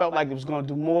 I felt like it was gonna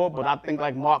do more, but I think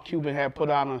like Mark Cuban had put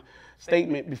out a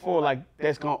statement before, like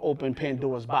that's gonna open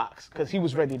Pandora's box, because he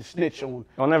was ready to snitch on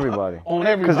everybody. On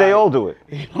everybody. Because they all do it.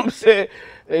 You know what I'm saying?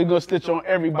 They're gonna snitch on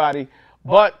everybody.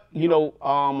 But, you know,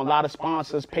 a lot of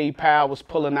sponsors, PayPal was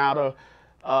pulling out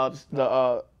of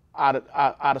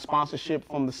sponsorship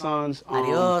from the Suns.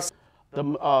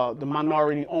 The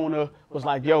minority owner was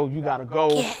like, yo, you gotta go.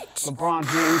 LeBron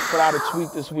James put out a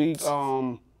tweet this week.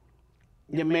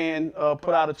 Your man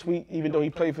put out a tweet, even though he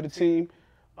played for the team.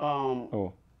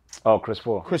 Chris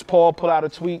Paul. Chris Paul put out a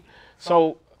tweet.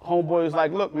 So homeboy was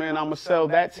like, look, man, I'm gonna sell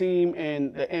that team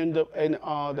and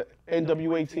the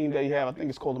NWA team that he have. I think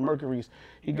it's called the Mercuries.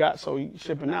 He's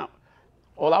shipping out.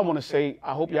 All I want to say,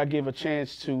 I hope y'all give a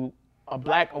chance to a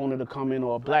black owner to come in,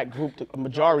 or a black group, a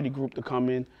majority group to come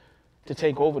in to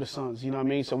take over the Suns. You know what I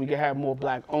mean? So we can have more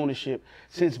black ownership,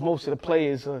 since most of the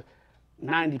players are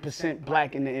 90%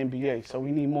 black in the NBA. So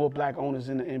we need more black owners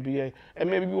in the NBA, and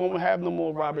maybe we won't have no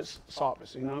more Robert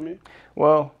Sarvers. You know what I mean?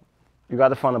 Well, you got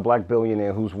to find a black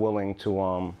billionaire who's willing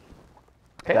to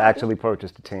actually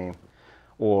purchase the team,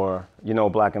 or, you know, a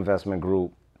black investment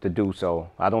group to do so.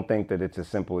 I don't think that it's as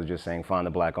simple as just saying find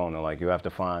a black owner. Like, you have to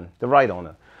find the right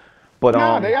owner. But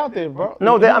they out there, bro.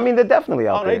 No, they're definitely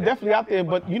out there. They're definitely out there.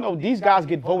 But you know, these guys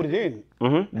get voted in.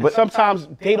 But sometimes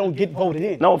they don't get voted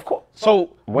in. No, of course.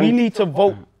 So we need to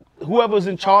vote. Whoever's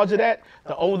in charge of that,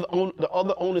 the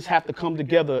other owners have to come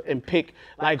together and pick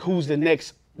like who's the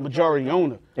next majority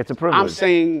owner. It's a privilege. I'm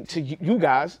saying to you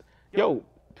guys, yo,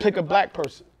 pick a black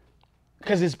person,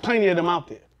 because there's plenty of them out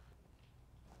there.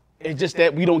 It's just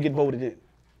that we don't get voted in.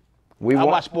 I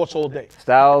watch sports all day.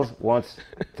 Styles wants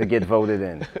to get voted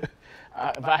in.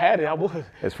 If I had it, I would.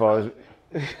 As far as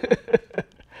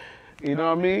you know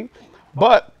what I mean?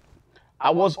 But I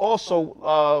was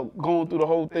also going through the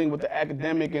whole thing with the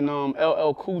Academic and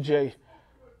LL Cool J.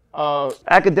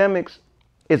 Academics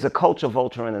is a culture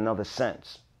vulture in another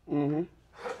sense.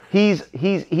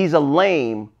 He's a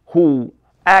lame who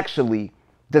actually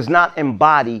does not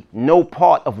embody no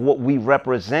part of what we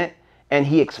represent, and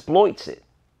he exploits it.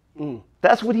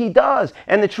 That's what he does.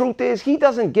 And the truth is, he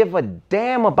doesn't give a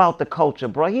damn about the culture,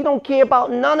 bro. He don't care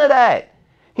about none of that.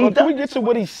 Can we get to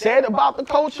what he said about the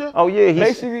culture? Oh yeah,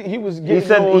 basically he was getting. He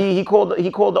said he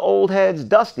called the old heads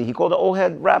dusty. He called the old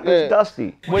head rappers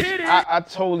dusty. Which I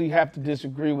totally have to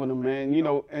disagree with him, man. You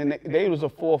know, and they was the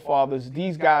forefathers.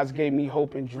 These guys gave me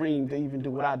hope and dream to even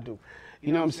do what I do.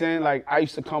 You know what I'm saying? Like, I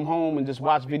used to come home and just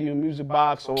watch Video Music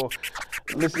Box or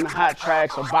listen to Hot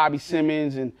Tracks or Bobby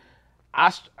Simmons, and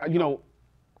I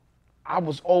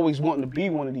was always wanting to be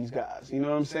one of these guys. You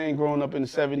know what I'm saying? Growing up in the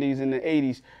 70s and the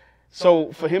 80s.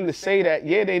 So for him to say that,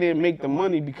 yeah, they didn't make the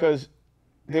money because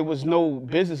there was no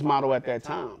business model at that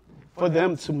time for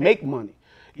them to make money.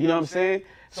 You know what I'm saying?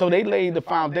 So they laid the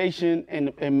foundation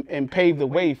and paved the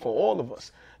way for all of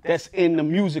us that's in the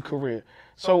music career.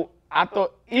 So I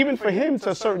thought, even for him to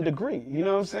a certain degree, you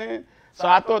know what I'm saying? So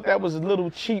I thought that was a little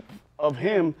cheap of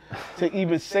him to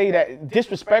even say that,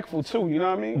 disrespectful too, you know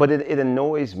what I mean? But it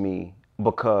annoys me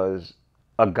because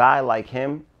a guy like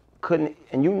him couldn't,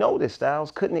 and you know this,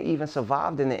 Styles, couldn't have even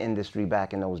survived in the industry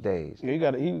back in those days.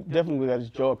 Yeah, he definitely got his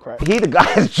jaw cracked. He the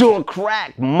guy's jaw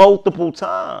cracked multiple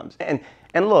times. And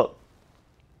look,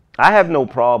 I have no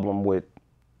problem with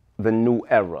the new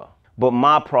era, but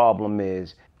my problem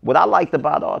is, what I liked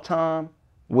about our time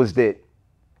was that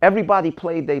everybody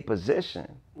played their position.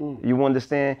 You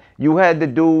understand? You had the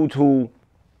dudes who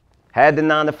had the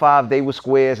 9 to 5, they were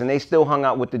squares, and they still hung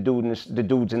out with the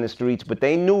dudes in the streets, but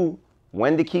they knew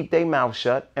when to keep their mouth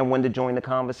shut and when to join the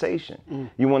conversation.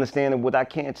 You understand? And what I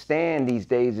can't stand these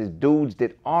days is dudes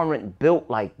that aren't built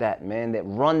like that, man, that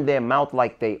run their mouth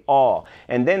like they are.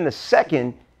 And then the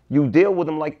second you deal with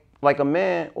them like a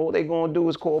man, all they gonna do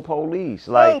is call police.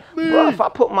 Like, bro, if I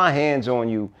put my hands on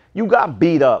you, you got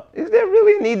beat up. Is there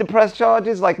really a need to press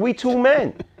charges? Like, we two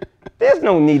men. There's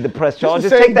no need to press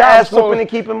charges. Take the ass whooping and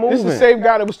keep it moving. This is the same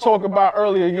guy that was talking about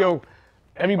earlier, yo,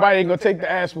 Everybody ain't gonna take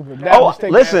the ass whooping. That Oh, was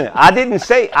take the listen, ass I didn't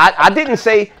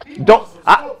say don't.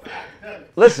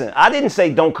 Listen, I didn't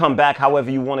say don't come back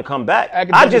however you want to come back. I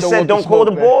Academic just don't said want the don't call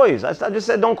the smoke, man. boys. I just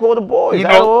said don't call the boys. You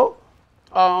That's know-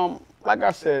 all. Like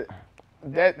I said,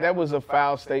 that was a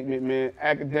foul statement, man.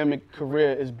 Academic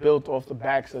career is built off the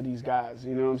backs of these guys.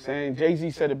 You know what I'm saying? Jay-Z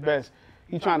said it best.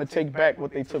 He trying to take back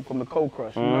what they took from the Cold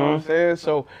Crush. You know what I'm saying?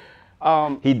 So,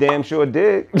 He damn sure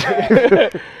did. yeah,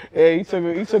 he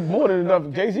took more than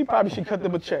enough. Jay-Z probably should cut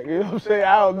them a check. You know what I'm saying?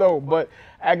 I don't know, but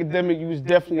Academic, you was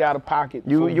definitely out of pocket.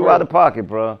 You out of pocket,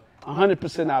 bro.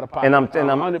 100% out of pocket. And I'm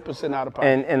 100% out of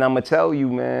pocket. And I'm gonna tell you,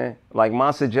 man. Like my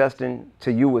suggestion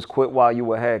to you is quit while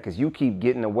you ahead, cause you keep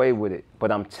getting away with it.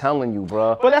 But I'm telling you,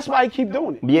 bro. But that's why he keep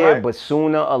doing it. Yeah, right? but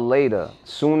sooner or later,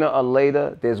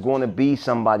 there's going to be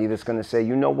somebody that's going to say,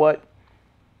 you know what?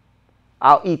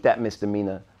 I'll eat that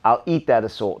misdemeanor. I'll eat that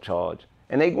assault charge.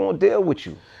 And they going to deal with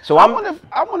you. So I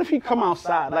wonder if he come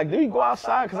outside. Like, did he go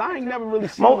outside? Because I ain't never really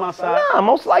seen him outside. Nah,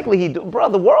 most likely he do. Bro,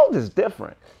 the world is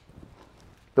different.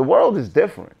 The world is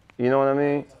different. You know what I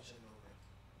mean?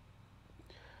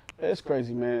 It's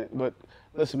crazy, man. But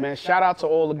listen, man, shout out to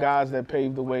all the guys that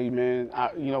paved the way, man.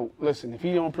 Listen, if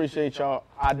he don't appreciate y'all,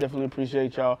 I definitely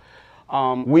appreciate y'all.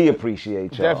 We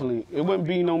appreciate y'all. Definitely. It wouldn't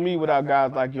be no me without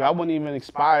guys like you. I wouldn't even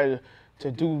aspire to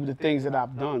do the things that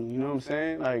I've done. You know what I'm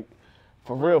saying? Like,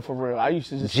 for real. I used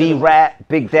to just G-Rap,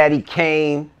 Big Daddy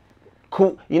Kane.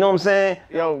 Cool. You know what I'm saying?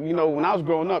 Yo, when I was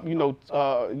growing up,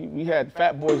 we had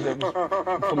fat boys that was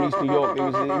from East New York. They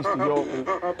was in East New York.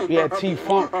 And we had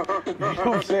T-Funk. You know what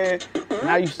I'm saying? And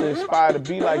I used to aspire to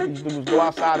be like these dudes, go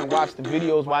outside and watch the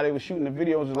videos while they were shooting the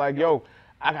videos. It was like, yo,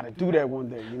 I got to do that one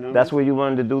day, you know? That's where you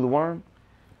learned to do the worm?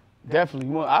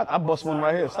 Definitely. I bust one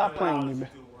right here. Stop playing with me,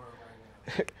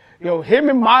 man. Yo, him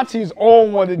and Monty's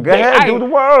on one today. Go ahead, do the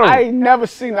worm. I ain't never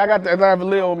seen it. I got the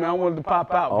Lavalier, man. I wanted to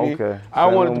pop out, B. Okay. I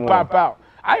wanted to pop out.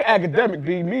 I ain't Academic,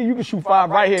 B. Me, you can shoot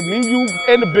 5 right here. Me, you,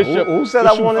 and the Bishop. Who said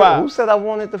can I shoot wanted? 5. Who said I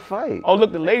wanted to fight? Oh,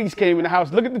 look, the ladies came in the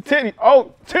house. Look at the titties.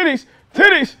 Oh, titties.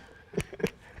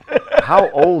 How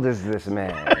old is this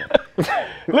man?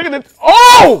 Look at the.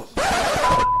 Oh!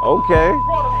 Okay.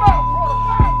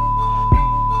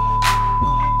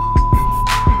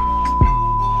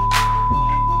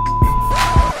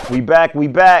 We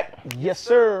back. Yes,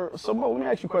 sir. So, Mo, let me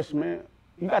ask you a question, man.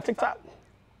 You got TikTok?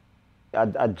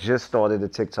 I just started a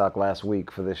TikTok last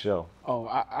week for this show. Oh,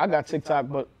 I got TikTok,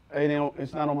 but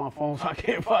it's not on my phone, so I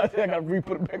can't find it. I got to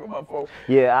re-put it back on my phone.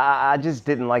 Yeah, I just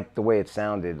didn't like the way it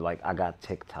sounded. Like, I got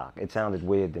TikTok. It sounded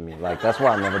weird to me. Like, that's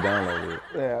why I never downloaded it.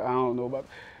 Yeah, I don't know about it.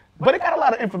 But it got a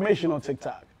lot of information on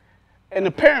TikTok. And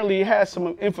apparently it has some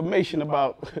information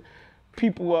about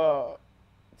people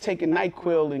taking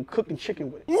NyQuil and cooking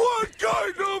chicken with it. What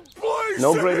kind of place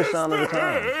No greater is sign of the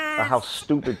times. this? Of how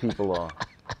stupid people are.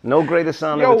 No greater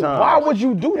sign Yo, of the times. why would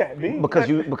you do that, B? Because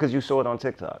you saw it on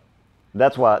TikTok.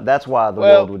 That's why the Well,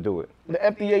 world would do it. The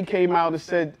FDA came out and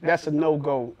said that's a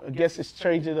no-go. I guess it's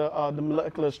changing the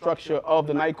molecular structure of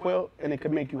the NyQuil, and it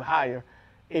could make you higher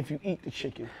if you eat the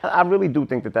chicken. I really do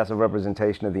think that that's a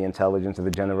representation of the intelligence of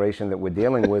the generation that we're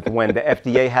dealing with when the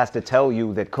FDA has to tell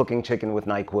you that cooking chicken with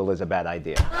NyQuil is a bad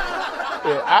idea.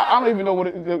 Yeah, I don't even know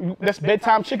what that's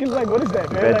bedtime chicken. Like, what is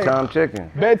that, man? Bedtime chicken.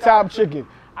 Bedtime chicken.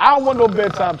 I don't want no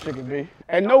bedtime chicken, B.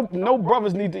 And no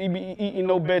brothers need to be eating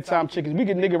no bedtime chickens. We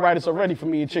get niggeritis already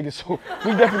from eating chicken, so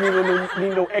we definitely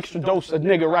need no extra dose of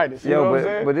niggeritis. You know what I'm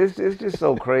saying? But it's just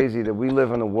so crazy that we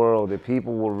live in a world that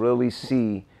people will really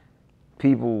see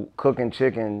people cooking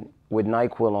chicken with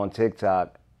NyQuil on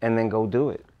TikTok and then go do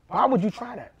it. Why would you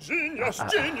try that? Genius.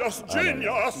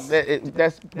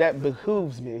 That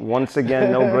behooves me. Once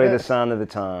again, no greater sign of the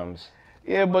times.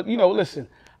 Yeah, but listen,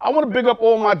 I want to big up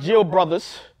all my jail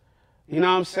brothers. You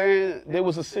know what I'm saying? There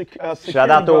was a security Shout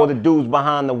out to all the guard. dudes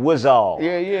behind the wizard.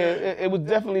 Yeah. It was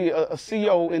definitely a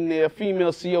CO in there,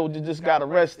 female CO that just got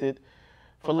arrested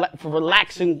for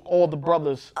relaxing all the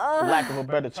brothers, for lack of a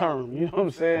better term. You know what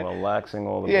I'm saying? Relaxing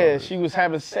all the Yeah, brothers. she was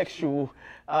having sexual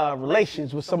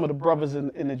relations with some of the brothers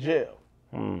in the jail.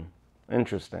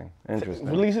 Interesting.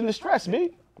 Releasing the stress,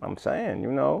 B. I'm saying,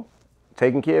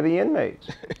 taking care of the inmates.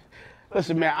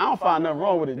 Listen, man, I don't find nothing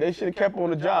wrong with it. They should have kept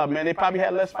on the job, man. They probably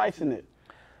had less fights in it.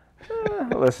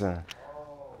 Listen,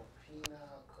 Oh, penal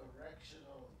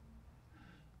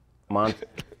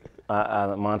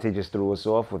correctional. Monty just threw us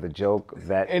off with a joke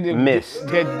that And it missed.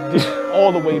 that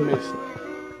all the way missed.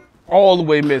 All the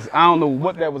way missed. I don't know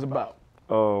what that was about.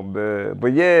 Oh, man.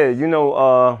 But yeah,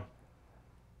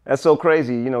 that's so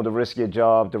crazy, to risk your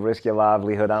job, to risk your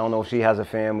livelihood. I don't know if she has a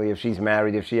family, if she's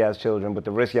married, if she has children, but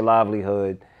to risk your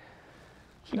livelihood.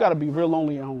 She got to be real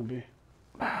lonely at home, B.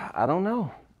 I don't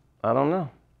know.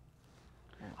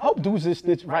 I hope dudes just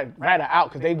snitch rat her out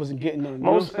because they wasn't getting none.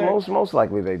 Most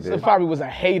likely they So did. it probably was a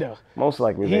hater. Most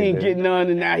likely He they ain't did. getting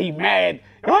none, and now he mad.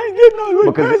 I ain't getting none.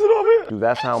 We pass it off here.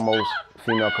 That's how most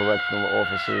female correctional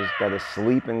officers that are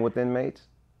sleeping with inmates,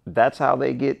 that's how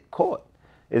they get caught.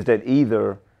 Is that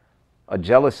either a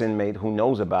jealous inmate who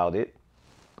knows about it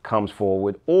comes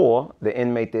forward, or the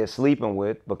inmate they're sleeping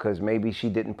with because maybe she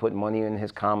didn't put money in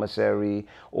his commissary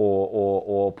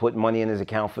or put money in his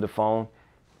account for the phone.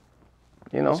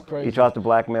 You know, he tries to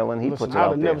blackmail and he puts it I out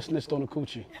would there. never snitched on a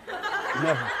coochie.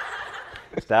 Never.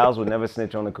 Styles would never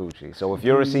snitch on the coochie. So if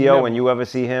you're a CO and you ever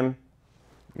see him,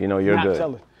 you know you're Not good.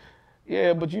 telling.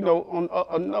 Yeah, but you know, on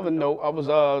another note, I was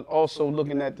also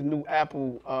looking at the new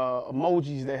Apple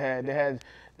emojis they had. They had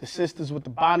the sisters with the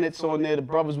bonnets on there, the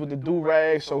brothers with the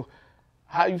do-rags. So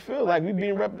how you feel? Like we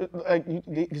being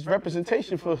it's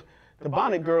representation for the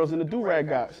bonnet girls and the do-rag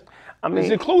guys. I mean,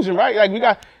 it's inclusion, right? Like we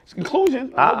got it's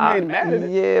inclusion. I ain't mad at it.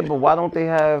 Yeah, but why don't they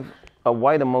have a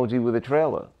white emoji with a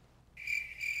trailer?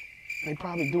 They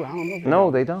probably do. I don't know. If No,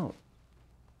 they don't.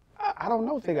 I don't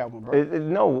know if they got one, bro.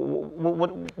 No,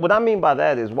 what I mean by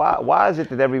that is why is it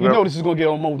that every You know this is gonna get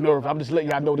on Mo's nerve. I'm just letting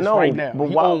y'all know this no, right now. but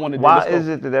He why, own one of them. why Let's go. is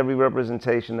it that every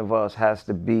representation of us has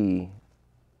to be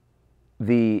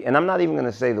and I'm not even going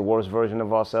to say the worst version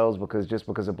of ourselves, because just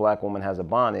because a black woman has a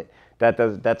bonnet,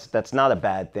 that's not a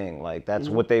bad thing. Like that's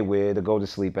what they wear to go to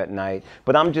sleep at night.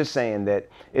 But I'm just saying that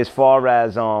as far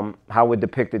as how we're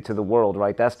depicted to the world,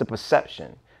 right? That's the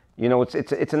perception. You know,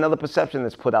 it's another perception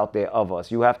that's put out there of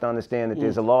us. You have to understand that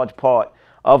there's a large part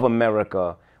of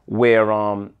America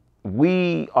where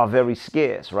we are very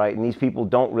scarce, right? And these people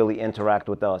don't really interact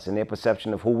with us, and their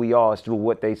perception of who we are is through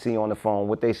what they see on the phone,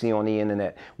 what they see on the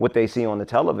internet, what they see on the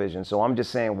television. So I'm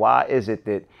just saying, why is it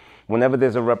that whenever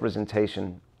there's a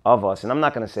representation of us, and I'm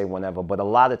not going to say whenever, but a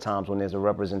lot of times when there's a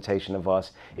representation of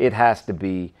us, it has to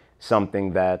be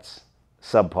something that's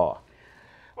subpar.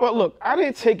 Well, look, I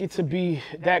didn't take it to be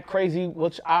that crazy,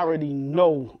 which I already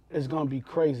know is going to be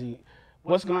crazy.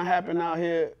 What's going to happen out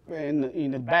here and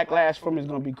the backlash from it is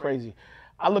going to be crazy.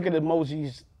 I look at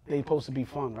emojis, they supposed to be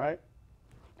fun, right?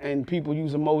 And people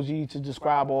use emoji to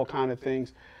describe all kind of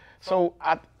things. So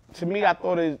to me, I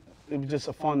thought it was just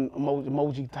a fun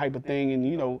emoji type of thing. And,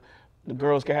 you know, the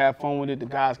girls can have fun with it, the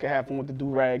guys can have fun with the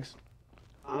do-rags.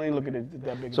 I ain't looking at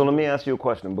that big. So let me ask you a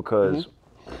question, because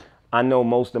I know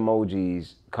most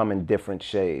emojis come in different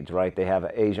shades, right? They have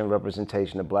an Asian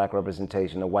representation, a black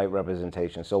representation, a white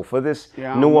representation. So for this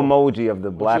new emoji of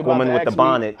the black woman with the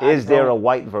bonnet, is there a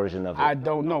white version of it? I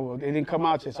don't know. It didn't come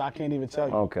out yet, so I can't even tell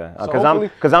you. Okay, So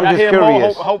because I'm just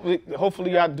curious.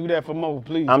 Hopefully y'all do that for Mo,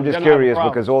 please. I'm just curious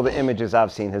because all the images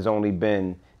I've seen has only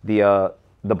been the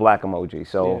black emoji.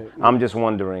 So I'm just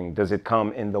wondering, does it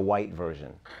come in the white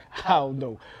version? I don't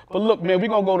know. But look, man, we're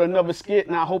going to go to another skit,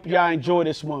 and I hope y'all enjoy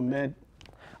this one, man.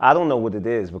 I don't know what it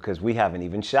is because we haven't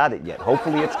even shot it yet.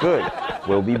 Hopefully it's good.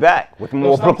 We'll be back with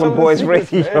more Brooklyn Boys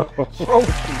Radio.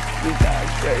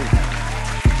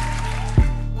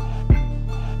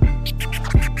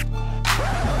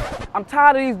 I'm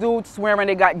tired of these dudes swearing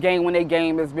they got game when they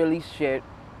game is really shit.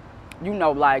 You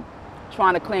know, like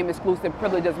trying to claim exclusive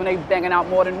privileges when they banging out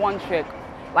more than one chick.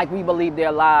 Like we believe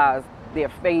their lies, their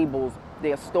fables,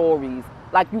 their stories.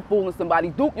 Like you fooling somebody.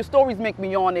 Duke, your stories make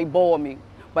me yawn, they bore me.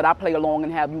 But I play along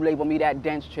and have you label me that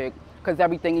dense chick. Cause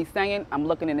everything he's saying, I'm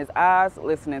looking in his eyes,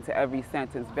 listening to every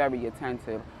sentence, very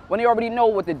attentive. When he already know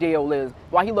what the deal is,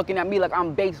 while he looking at me like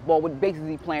I'm baseball, what bases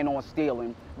he plan on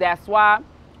stealing. That's why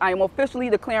I am officially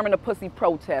declaring a pussy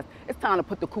protest. It's time to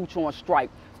put the cooch on strike.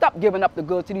 Stop giving up the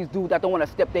goods to these dudes that don't want to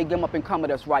step their game up and come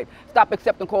at us right. Stop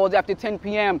accepting calls after 10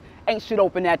 p.m. Ain't shit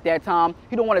open at that time.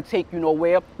 He don't want to take you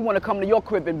nowhere. He want to come to your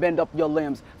crib and bend up your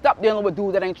limbs. Stop dealing with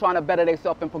dudes that ain't trying to better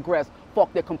themselves and progress.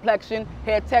 Fuck their complexion,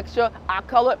 hair texture, eye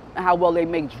color, and how well they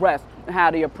make dress. And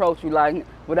how they approach you like,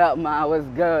 what up, man, what's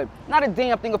good? Not a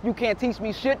damn thing if you can't teach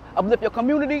me shit, uplift your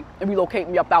community, and relocate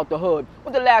me up out the hood.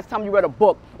 When's the last time you read a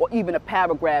book or even a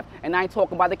paragraph? And I ain't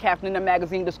talking about the caption in the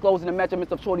magazine disclosing the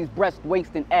measurements of shorty's breast,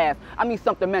 waist, and ass. I mean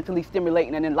something mentally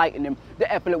stimulating and enlightening.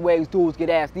 The effort ways dudes get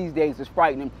ass these days is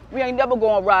frightening. We ain't never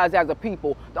gonna rise as a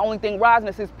people. The only thing rising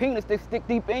is his penis that stick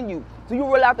deep in you. Do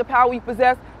you realize the power we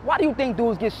possess? Why do you think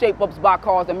dudes get shape-ups by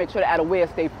cars and make sure the outerwear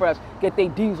stay fresh, get their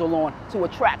diesel on to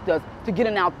attract us, to get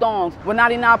in our thongs? When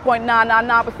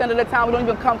 99.999% of the time we don't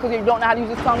even come because you don't know how to use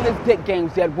your tongue. This dick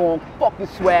game's dead wrong. Fuck your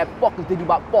swag, fuck your diggy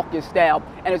bop, fuck your style.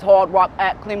 and his hard rock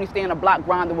act, claiming he stay in a block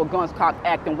grinding with guns cocked,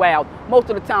 acting wild. Most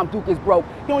of the time Duke is broke.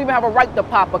 He don't even have a right to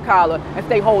pop a collar and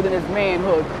stay holding his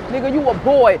manhood. Nigga, you a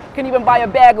boy, can't even buy a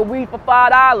bag of weed for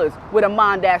 $5 with a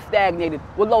mind that's stagnated,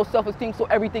 with low self-esteem, so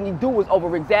everything he do is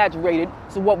over-exaggerated.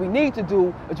 So what we need to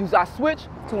do is use our switch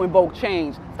to invoke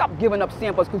change. Stop giving up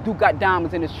samples because Duke got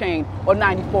diamonds in his chain or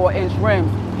 94-inch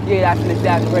rims. Yeah, that's an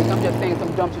exaggeration. I'm just saying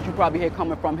some dumb shit you probably hear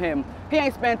coming from him. He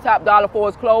ain't spent top dollar for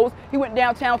his clothes. He went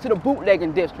downtown to the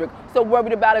bootlegging district. So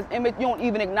worried about his image, you don't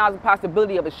even acknowledge the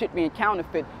possibility of his shit being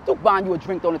counterfeit. Duke buying you a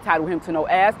drink don't entitle him to no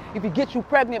ass. If he gets you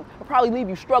pregnant, he'll probably leave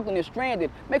you struggling and stranded.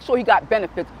 Make sure he got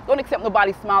benefits. Don't accept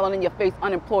nobody smiling in your face,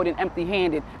 unemployed and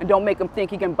empty-handed. And don't make him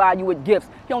think he can buy you with gifts.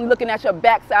 He only looking at your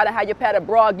backside and how you pat a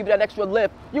bra, give you that extra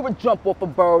lift. You would jump off a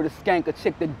bird, a skank, a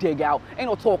chick to dig out. Ain't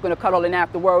no talking or cuddling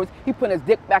afterwards. He putting his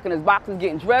dick back in his boxes,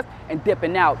 getting dressed and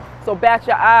dipping out. So bat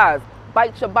your eyes.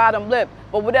 Bite your bottom lip,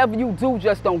 but whatever you do,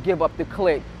 just don't give up the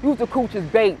click. Use the cooch as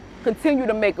bait. Continue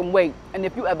to make him wait. And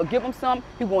if you ever give him some,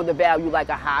 he going to value you like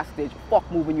a hostage.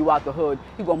 Fuck moving you out the hood.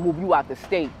 He going to move you out the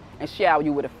state and shower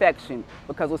you with affection,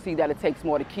 because we'll see that it takes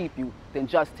more to keep you than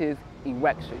just his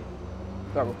erection.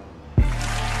 Thorough.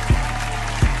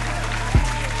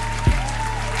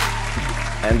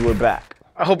 And we're back.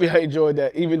 I hope y'all enjoyed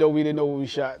that, even though we didn't know what we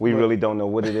shot. We really don't know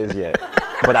what it is yet,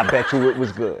 but I bet you it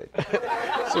was good.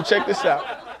 So check this out.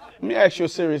 Let me ask you a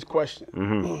serious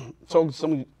question. Talking to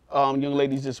some young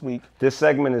ladies this week. This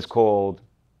segment is called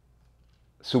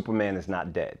Superman is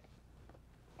Not Dead.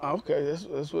 Okay,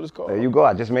 that's what it's called. There you go.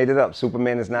 I just made it up.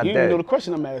 Superman is not You dead. even know the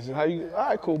question I'm asking. All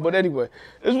right, cool. But anyway,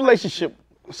 this relationship.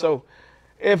 So,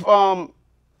 if a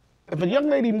young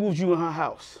lady moves you in her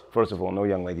house. First of all, no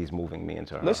young lady's moving me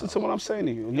into her Listen house. to what I'm saying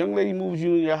to you. A young lady moves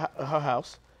you in her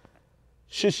house.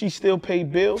 Should she still pay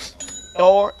bills?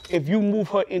 Or if you move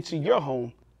her into your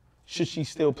home, should she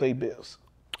still pay bills?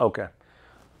 Okay.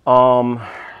 I'm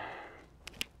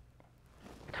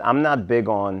not big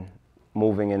on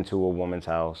moving into a woman's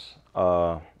house,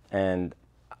 and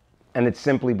it's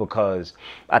simply because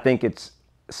I think it's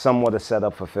somewhat a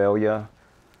setup for failure.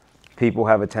 People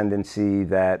have a tendency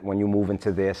that when you move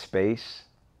into their space,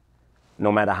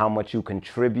 no matter how much you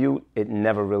contribute, it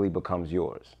never really becomes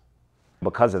yours.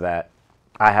 Because of that,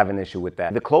 I have an issue with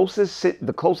that. The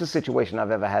closest situation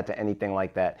I've ever had to anything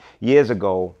like that, years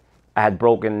ago, I had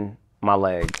broken my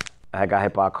leg. I got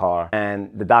hit by a car, and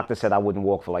the doctor said I wouldn't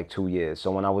walk for like 2 years. So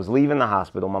when I was leaving the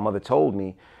hospital, my mother told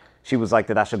me, she was like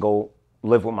that I should go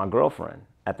live with my girlfriend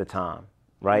at the time,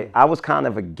 right? I was kind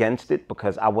of against it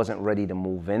because I wasn't ready to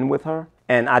move in with her.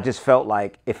 And I just felt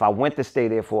like if I went to stay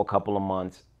there for a couple of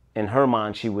months, in her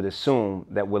mind, she would assume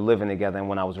that we're living together, and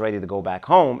when I was ready to go back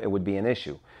home, it would be an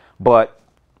issue. But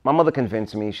my mother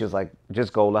convinced me. She was like,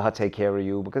 just go, let her take care of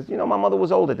you. Because, you know, my mother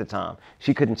was old at the time.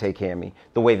 She couldn't take care of me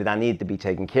the way that I needed to be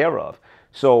taken care of.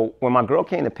 So when my girl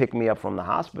came to pick me up from the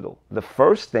hospital, the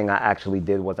first thing I actually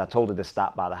did was I told her to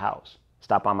stop by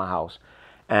my house.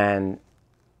 And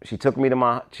she took me to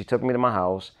my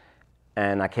house,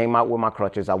 and I came out with my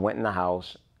crutches. I went in the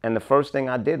house, and the first thing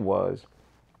I did was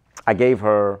I gave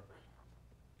her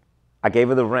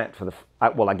the rent for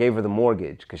I gave her the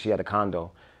mortgage because she had a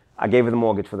condo. I gave her the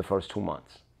mortgage for the first 2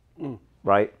 months,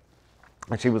 right?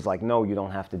 And she was like, no, you don't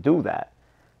have to do that.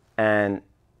 And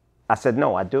I said,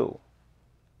 no, I do.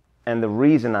 And the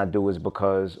reason I do is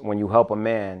because when you help a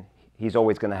man, he's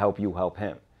always going to help you help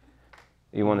him.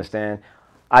 You understand?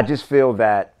 I just feel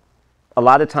that a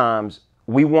lot of times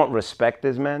we want respect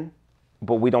as men,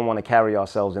 but we don't want to carry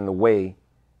ourselves in the way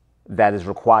that is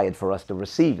required for us to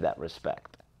receive that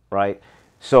respect, right?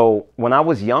 So when I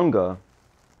was younger,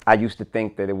 I used to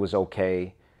think that it was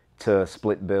okay to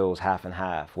split bills half and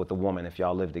half with a woman if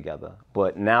y'all live together.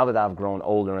 But now that I've grown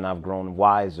older and I've grown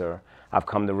wiser, I've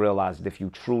come to realize that if you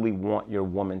truly want your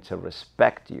woman to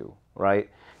respect you, right,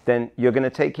 then you're going to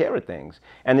take care of things.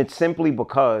 And it's simply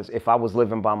because if I was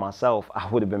living by myself, I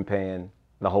would have been paying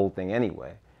the whole thing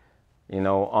anyway. You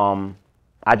know,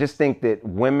 I just think that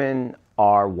women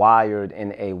are wired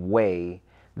in a way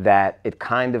that it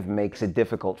kind of makes it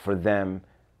difficult for them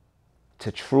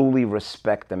to truly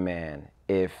respect a man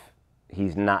if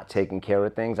he's not taking care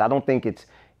of things. I don't think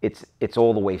it's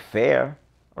all the way fair,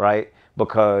 right?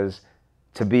 Because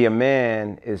to be a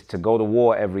man is to go to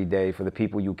war every day for the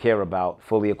people you care about,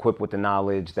 fully equipped with the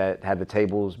knowledge that had the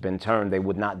tables been turned, they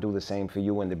would not do the same for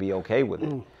you, and to be okay with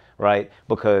it, right?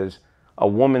 Because a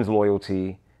woman's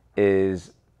loyalty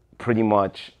is pretty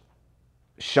much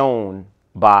shown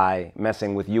by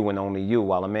messing with you and only you,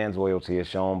 while a man's loyalty is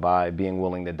shown by being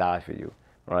willing to die for you,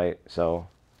 right? So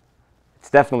it's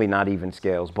definitely not even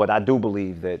scales, but I do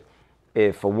believe that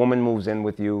if a woman moves in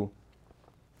with you,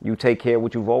 You take care of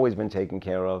what you've always been taken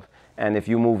care of. And if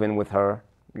you move in with her,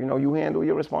 you know, you handle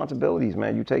your responsibilities,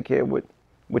 man. You take care of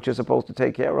what you're supposed to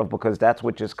take care of, because that's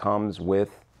what just comes with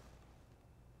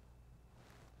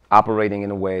operating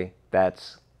in a way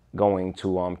that's going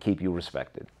to keep you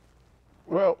respected.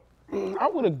 Well, I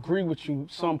would agree with you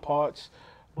some parts,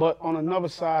 but on another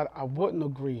side, I wouldn't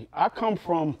agree. I come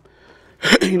from,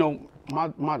 you know,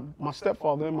 my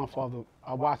stepfather and my father.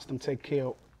 I watched them take care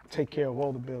of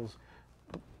all the bills,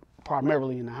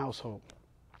 primarily in the household.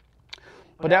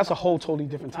 But that's a whole totally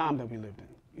different time that we lived in.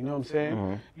 You know what I'm saying?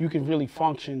 Mm-hmm. You can really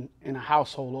function in a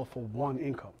household off of one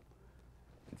income.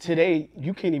 Today,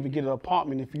 you can't even get an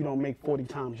apartment if you don't make 40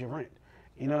 times your rent.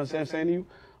 You know what I'm saying to you?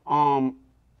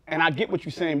 And I get what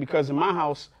you're saying, because in my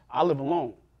house, I live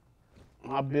alone.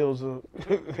 My bills are,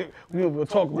 we'll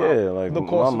talk about like the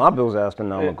cost. my bills are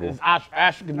astronomical. It's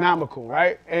astronomical,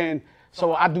 right? And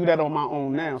so I do that on my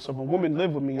own now. So if a woman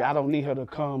live with me, I don't need her to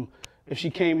come. If she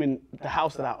came in the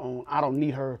house that I own, I don't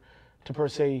need her to per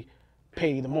se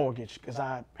pay the mortgage, because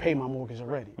I pay my mortgage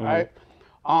already, right?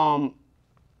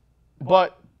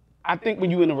 But I think when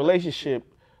you're in a relationship,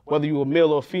 whether you're a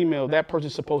male or a female, that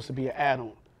person's supposed to be an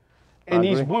add-on. And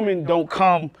these women don't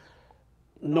come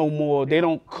no more. They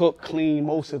don't cook, clean,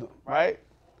 most of them, right?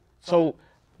 So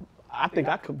I think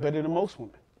I cook better than most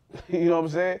women. You know what I'm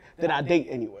saying? That I date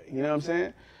anyway. You know what I'm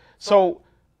saying? So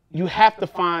you have to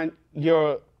find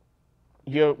your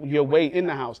way in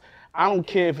the house. I don't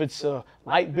care if it's a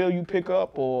light bill you pick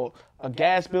up or a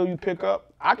gas bill you pick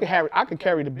up. I could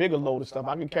carry the bigger load of stuff.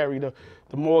 I can carry the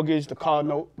mortgage, the car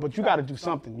note, but you got to do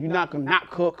something. You're not gonna not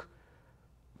cook,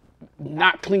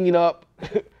 not clean up.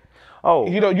 Oh,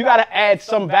 You know, you got to add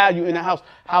some value in the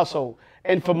household.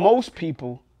 And for most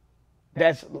people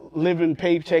that's living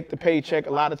paycheck to paycheck,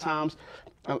 a lot of times,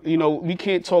 you know, we got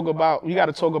to talk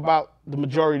about the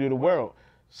majority of the world.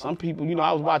 Some people, you know,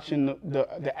 I was watching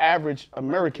the average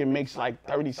American makes like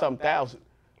 30-something thousand.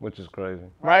 which is crazy.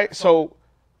 Right? So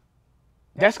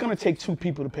that's going to take two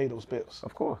people to pay those bills.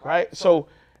 Of course. Right? So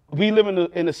we live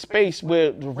in a space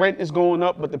where the rent is going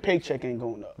up, but the paycheck ain't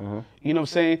going up. You know what I'm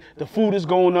saying? The food is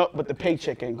going up, but the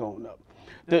paycheck ain't going up.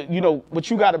 You know, what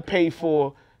you got to pay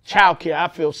for childcare, I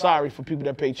feel sorry for people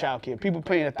that pay childcare. People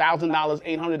paying $1,000,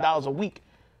 $800 a week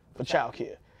for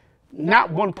childcare.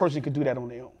 Not one person could do that on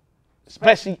their own,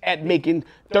 especially at making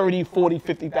 $30,000,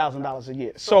 $40,000, $50,000 a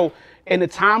year. So in the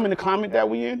time and the climate that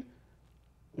we're in,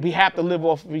 we have to live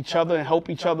off of each other and help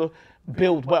each other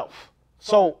build wealth.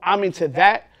 So I'm into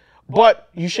that, but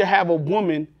you should have a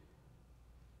woman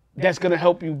that's gonna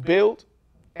help you build,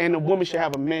 and a woman should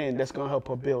have a man that's gonna help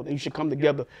her build. And you should come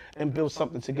together and build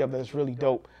something together that's really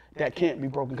dope, that can't be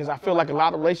broken. Because I feel like a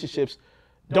lot of relationships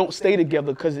don't stay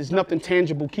together because there's nothing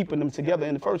tangible keeping them together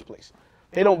in the first place.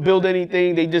 They don't build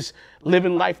anything, they just live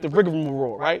in life the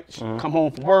rigmarole, right? Come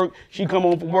home from work, she come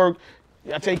home from work,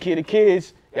 y'all take care of the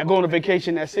kids, y'all go on a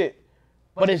vacation, that's it.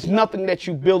 But it's nothing that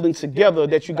you building together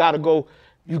that you gotta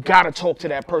talk to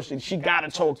that person, she gotta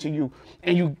talk to you,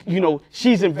 and you know,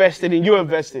 she's invested and you're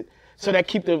invested. So that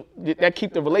keep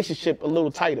the relationship a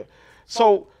little tighter.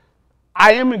 So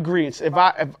I am in agreement. If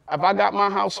I got my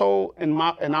household and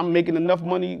I'm making enough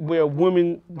money where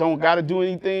women don't gotta do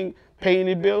anything, paying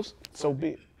their bills, so be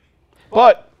it.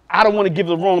 But I don't want to give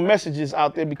the wrong messages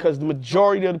out there, because the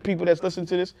majority of the people that's listening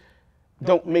to this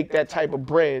don't make that type of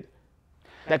bread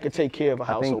that could take care of a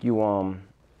household. I think you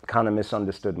kind of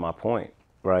misunderstood my point,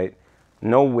 right?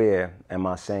 Nowhere am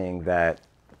I saying that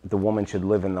the woman should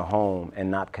live in the home and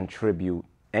not contribute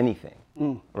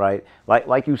anything, right?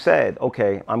 Like you said,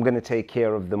 okay, I'm gonna take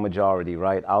care of the majority,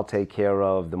 right? I'll take care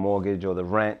of the mortgage or the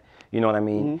rent, you know what I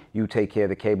mean? You take care of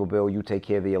the cable bill, you take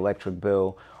care of the electric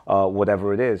bill,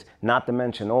 whatever it is. Not to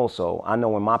mention also, I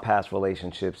know in my past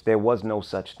relationships, there was no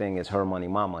such thing as her money,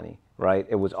 my money, right?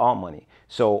 It was our money.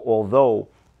 So although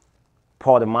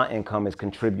part of my income is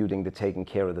contributing to taking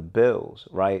care of the bills,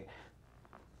 right?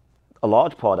 A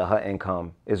large part of her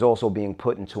income is also being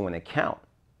put into an account,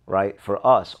 right, for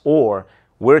us. Or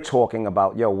we're talking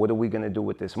about, yo, what are we going to do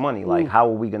with this money? Like, how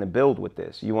are we going to build with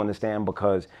this? You understand?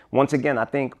 Because once again, I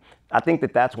think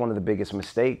that that's one of the biggest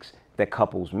mistakes that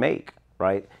couples make,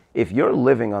 right? If you're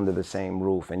living under the same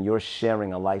roof and you're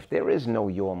sharing a life, there is no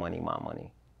your money, my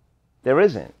money. There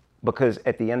isn't. Because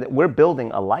at the end, we're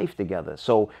building a life together.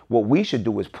 So what we should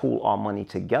do is pool our money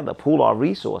together, pool our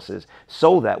resources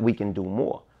so that we can do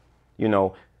more. You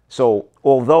know, so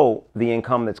although the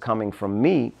income that's coming from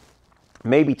me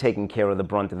may be taking care of the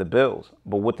brunt of the bills,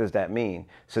 but what does that mean?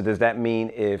 So does that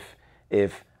mean if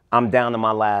I'm down to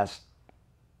my last,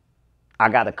 I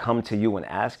got to come to you and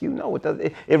ask you? No, it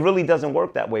doesn't. It really doesn't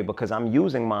work that way, because I'm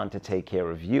using mine to take care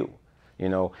of you. you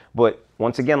know. But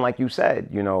once again, like you said,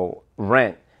 you know,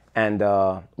 rent and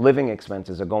living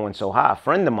expenses are going so high. A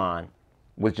friend of mine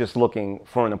was just looking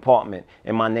for an apartment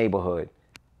in my neighborhood.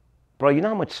 Bro, you know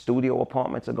how much studio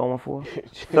apartments are going for?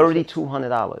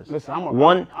 $3,200. Listen,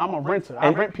 One, I'm a renter. I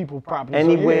rent people property.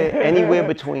 anywhere, So yeah. anywhere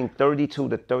between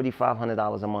 $3,200 to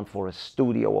 $3,500 a month for a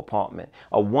studio apartment.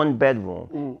 A one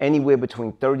bedroom, anywhere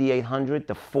between $3,800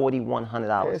 to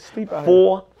 $4,100. it's steep out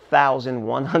here.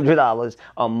 $4,100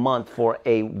 a month for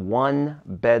a one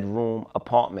bedroom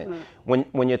apartment.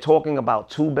 When you're talking about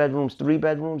 2 bedrooms, 3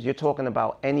 bedrooms, you're talking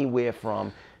about anywhere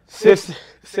from six to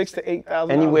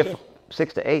 $8,000. anywhere from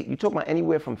 6 to 8. You're talking about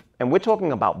anywhere from, and we're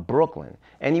talking about Brooklyn,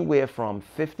 anywhere from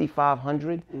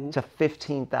 $5,500 to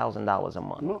 $15,000 a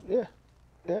month. No, yeah,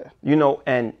 yeah. You know,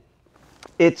 and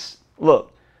it's,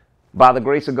 look, by the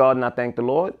grace of God, and I thank the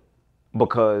Lord,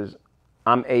 because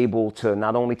I'm able to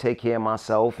not only take care of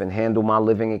myself and handle my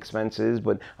living expenses,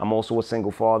 but I'm also a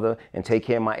single father and take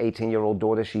care of my 18-year-old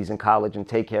daughter. She's in college, and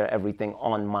take care of everything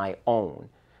on my own.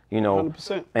 You know,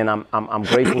 100%. and I'm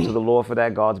grateful to the Lord for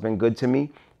that. God's been good to me.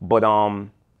 But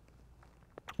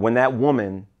when that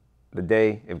woman, the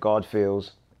day, if God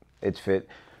feels it's fit,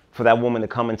 for that woman to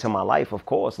come into my life, of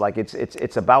course, like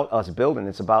it's about us building.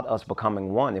 It's about us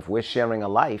becoming one. If we're sharing a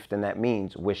life, then that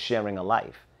means we're sharing a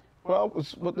life. Well,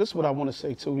 this is what I want to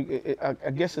say too.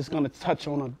 I guess it's going to touch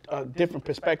on a different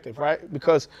perspective, right?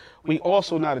 Because we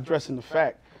also not addressing the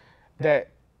fact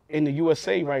that in the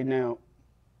USA right now,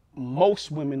 most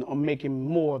women are making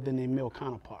more than their male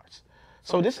counterparts.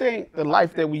 So this ain't the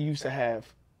life that we used to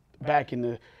have back in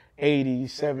the 80s,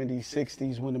 70s,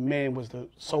 60s when the man was the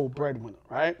sole breadwinner,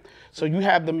 right? So you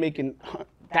have them making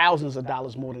thousands of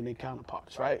dollars more than their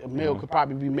counterparts, right? A male could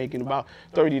probably be making about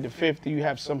 30 to 50. You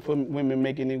have some women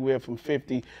making anywhere from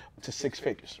 50 to 6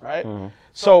 figures, right?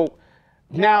 So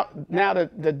now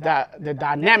the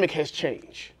dynamic has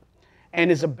changed. And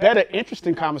it's a better,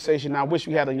 interesting conversation. Now, I wish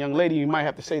we had a young lady. You might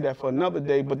have to say that for another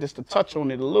day, but just to touch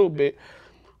on it a little bit.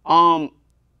 When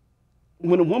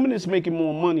a woman is making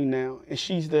more money now and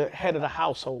she's the head of the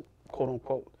household, quote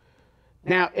unquote,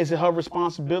 now is it her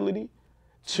responsibility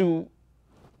to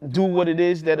do what it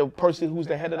is that a person who's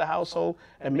the head of the household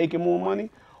and making more money?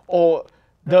 Or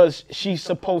does she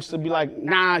supposed to be like,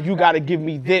 nah, you got to give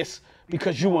me this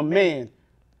because you a man?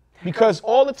 Because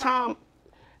all the time,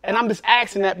 and I'm just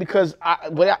asking that because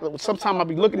sometimes I'll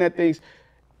be looking at things.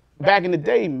 Back in the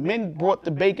day, men brought the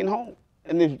bacon home.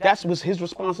 And that was his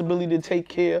responsibility to take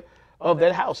care of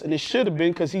that house. And it should have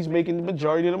been because he's making the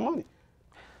majority of the money.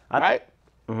 Right?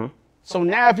 So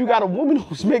now if you got a woman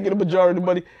who's making the majority of the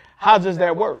money, how does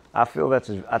that work? I feel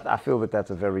that that's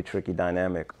a very tricky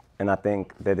dynamic. And I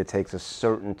think that it takes a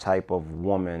certain type of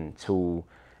woman to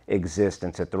exist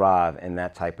and to thrive in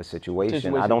that type of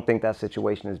situation. I don't think that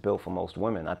situation is built for most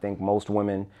women. I think most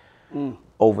women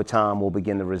over time will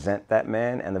begin to resent that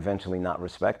man and eventually not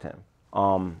respect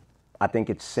him. I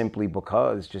think it's simply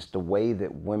because just the way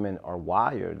that women are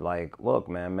wired. Like, look,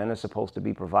 man, men are supposed to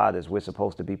be providers. We're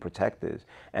supposed to be protectors.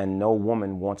 And no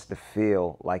woman wants to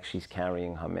feel like she's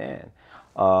carrying her man.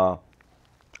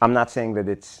 I'm not saying that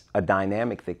it's a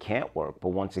dynamic that can't work, but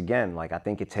once again, like, I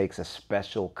think it takes a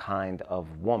special kind of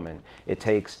woman. It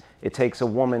takes a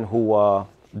woman who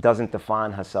doesn't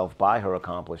define herself by her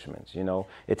accomplishments, you know?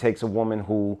 It takes a woman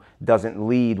who doesn't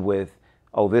lead with,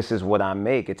 oh, this is what I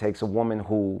make. It takes a woman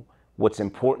who, what's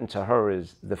important to her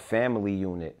is the family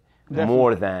unit. Definitely.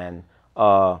 More than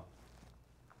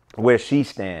where she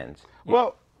stands.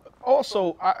 Well,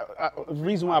 also, the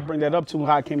reason why I bring that up too,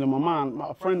 how it came to my mind,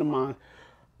 a friend of mine,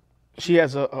 she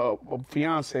has a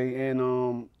fiance,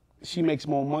 and she makes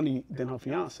more money than her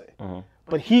fiance.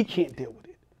 But he can't deal with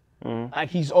it. Like,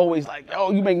 he's always like,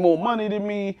 oh, you make more money than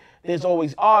me. There's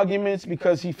always arguments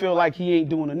because he feel like he ain't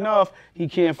doing enough. He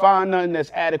can't find nothing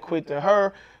that's adequate to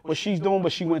her, what she's doing,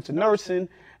 but she went to nursing,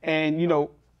 and, you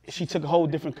know, she took a whole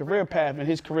different career path, and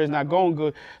his career's not going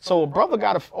good. So a brother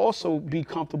got to also be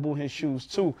comfortable in his shoes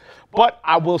too. But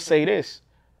I will say this.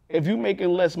 If you're making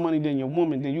less money than your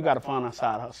woman, then you got to find a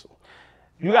side hustle.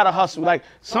 You got to hustle. Like,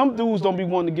 some dudes don't be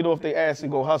wanting to get off their ass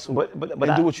and go hustle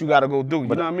but do what you got to go do. You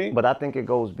know what I mean? But I think it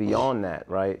goes beyond that,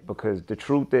 right? Because the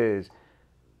truth is,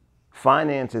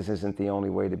 finances isn't the only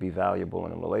way to be valuable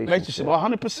in a relationship.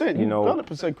 100%. You know,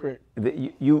 100% correct.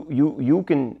 You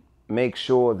can make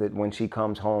sure that when she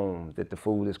comes home, that the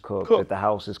food is cooked, that the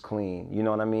house is clean. You know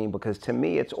what I mean? Because to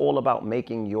me, it's all about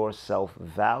making yourself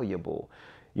valuable.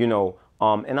 You know,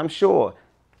 and I'm sure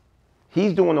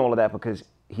he's doing all of that because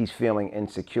he's feeling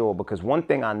insecure. Because one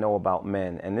thing I know about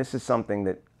men, and this is something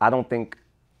that I don't think,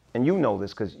 and you know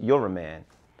this because you're a man,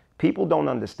 people don't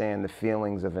understand the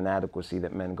feelings of inadequacy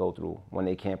that men go through when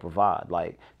they can't provide.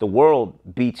 Like, the world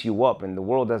beats you up, and the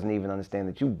world doesn't even understand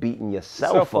that you beating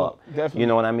yourself up. Definitely. You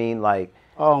know what I mean? Like,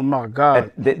 oh my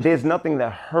God. There's nothing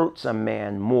that hurts a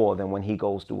man more than when he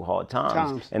goes through hard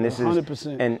times. And this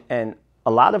 100%. and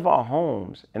a lot of our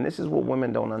homes, and this is what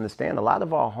women don't understand, a lot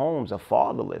of our homes are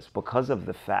fatherless because of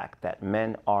the fact that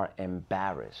men are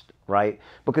embarrassed, right?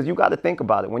 Because you got to think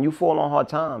about it. When you fall on hard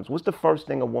times, what's the first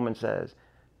thing a woman says?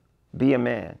 Be a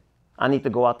man. I need to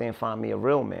go out there and find me a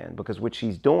real man, because what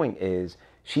she's doing is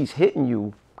she's hitting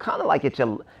you kind of like at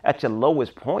your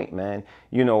lowest point, man.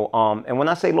 You know, and when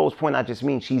I say lowest point, I just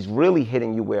mean she's really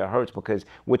hitting you where it hurts, because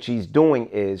what she's doing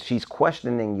is she's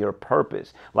questioning your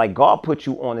purpose. Like, God put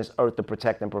you on this earth to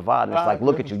protect and provide, and it's like,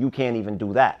 look at you, you can't even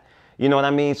do that. You know what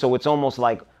I mean? So it's almost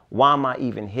like, why am I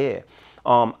even here?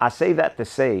 I say that to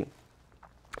say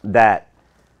that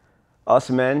us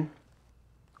men,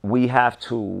 we have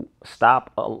to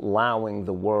stop allowing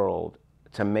the world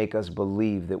to make us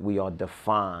believe that we are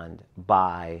defined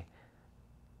by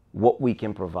what we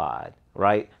can provide,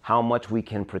 right? How much we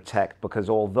can protect. Because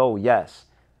although, yes,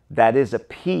 that is a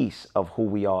piece of who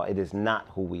we are, it is not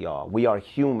who we are. We are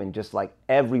human just like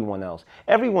everyone else.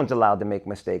 Everyone's allowed to make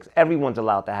mistakes. Everyone's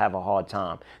allowed to have a hard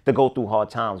time, to go through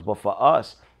hard times. But for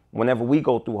us, whenever we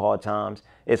go through hard times,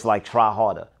 it's like, try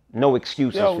harder. No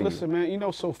excuses for you. Listen, man, you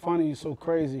know, so funny, so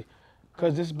crazy,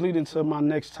 because this bleed into my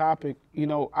next topic. You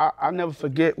know, I never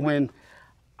forget when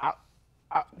I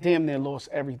damn near lost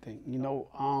everything, you know.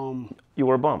 You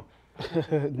were a bum.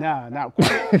 Nah, not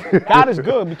quite. God is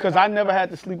good, because I never had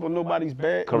to sleep on nobody's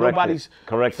bed, nobody's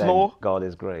floor. God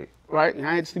is great. Right? And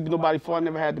I ain't sleep with nobody before. I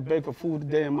never had to beg for food a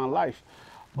day in my life.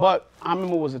 But I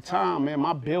remember it was a time, man,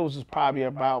 my bills was probably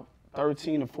about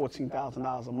 $13,000 or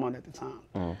 $14,000 a month at the time.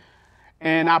 Mm.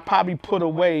 And I probably put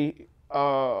away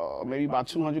maybe about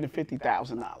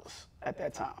 $250,000 at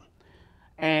that time.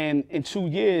 And in 2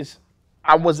 years,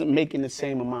 I wasn't making the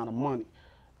same amount of money.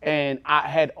 And I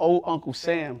had owed Uncle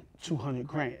Sam 200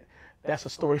 grand. That's a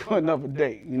story for another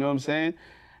day, you know what I'm saying?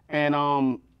 And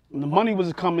the money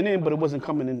was coming in, but it wasn't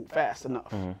coming in fast enough.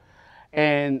 Mm-hmm.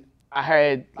 And I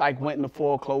had went into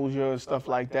foreclosure and stuff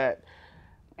like that.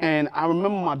 And I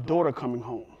remember my daughter coming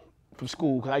home from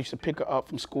school, because I used to pick her up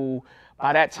from school.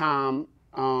 By that time,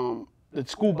 the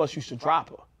school bus used to drop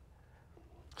her.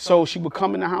 So she would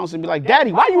come in the house and be like,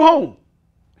 "Daddy, why you home?"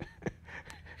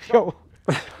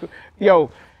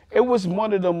 Yo, it was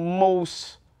one of the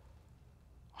most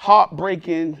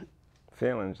heartbreaking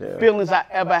feelings I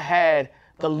ever had,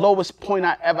 the lowest point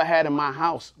I ever had in my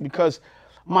house, because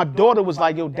my daughter was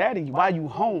like, "Yo, Daddy, why you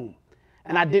home?"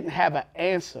 And I didn't have an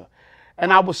answer.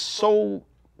 And I was so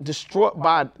distraught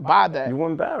by that. You were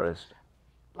embarrassed.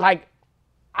 Like,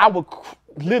 I would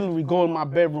literally go in my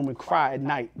bedroom and cry at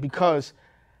night, because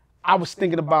I was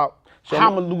thinking about how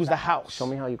I'm gonna lose the house. Show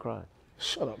me how you cried.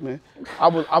 Shut up, man. I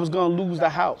was gonna lose the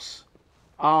house.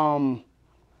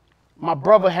 My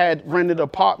brother had rented an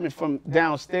apartment from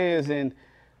downstairs, and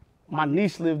my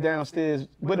niece lived downstairs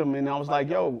with him, and I was like,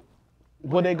 "Yo,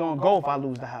 where they gonna go if I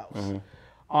lose the house?"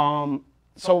 Mm-hmm.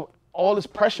 So all this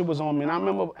pressure was on me, and I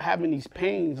remember having these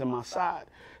pains in my side.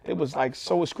 It was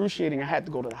so excruciating. I had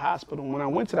to go to the hospital. When I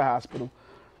went to the hospital,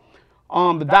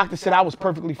 the doctor said I was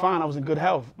perfectly fine. I was in good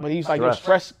health. But he's like, "Your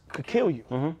stress could kill you."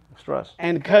 Mm-hmm. Stress.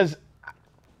 And because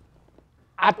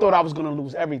I thought I was going to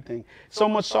lose everything. So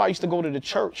much so I used to go to the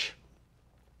church.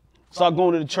 So I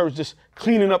going to the church, just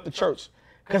cleaning up the church,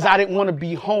 because I didn't want to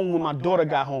be home when my daughter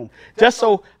got home. Just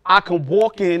so I can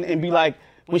walk in and be like,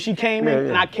 when she came in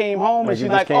and I came home, and she's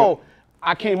like, "Oh,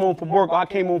 I came home from work, or I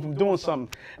came home from doing something."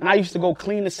 And I used to go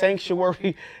clean the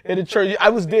sanctuary in the church. I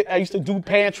used to do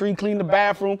pantry, clean the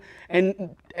bathroom.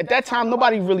 And at that time,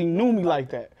 nobody really knew me like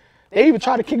that. They even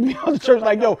tried to kick me out of the church,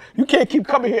 like, "Yo, you can't keep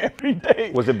coming here every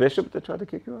day." Was it Bishop that tried to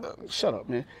kick you out? Shut up,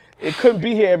 man. It couldn't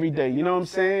be here every day, you know what I'm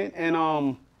saying? And,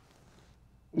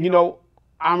 you know,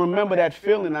 I remember that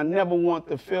feeling. I never want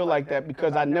to feel like that,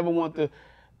 because I never want to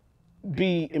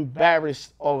be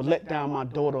embarrassed or let down my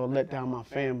daughter or let down my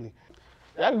family.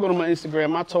 I can go to my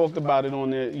Instagram. I talked about it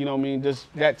on there, you know what I mean?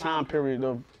 Just that time period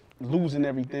of losing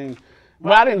everything.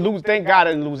 But I didn't lose, thank God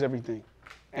I didn't lose everything.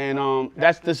 And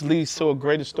this leads to a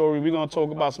greater story. We're going to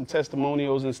talk about some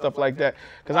testimonials and stuff like that,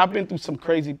 because I've been through some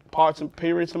crazy parts and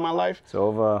periods in my life. It's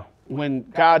over. When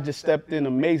God just stepped in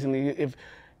amazingly. If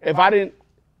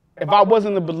I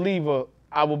wasn't a believer,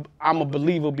 I'm a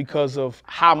believer because of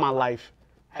how my life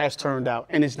has turned out,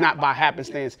 and it's not by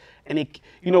happenstance. And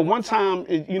one time,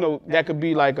 that could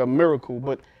be like a miracle,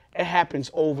 but it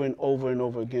happens over and over and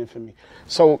over again for me.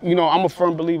 So, I'm a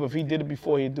firm believer. If he did it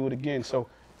before, he'd do it again. So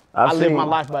I live my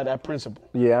life by that principle.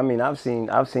 Yeah, I mean, I've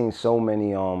seen so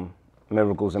many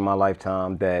miracles in my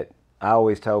lifetime that I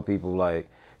always tell people, like,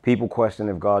 people question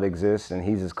if God exists, and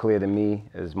he's as clear to me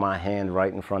as my hand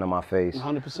right in front of my face.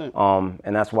 100%.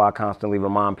 And that's why I constantly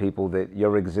remind people that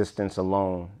your existence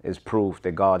alone is proof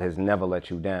that God has never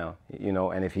let you down, you know,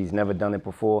 and if he's never done it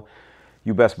before,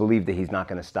 you best believe that he's not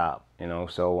going to stop, you know.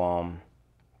 So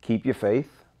keep your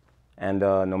faith, and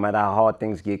no matter how hard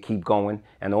things get, keep going.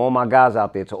 And to all my guys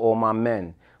out there, to all my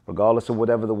men, regardless of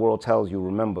whatever the world tells you,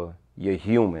 remember, you're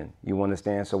human, you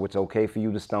understand? So it's okay for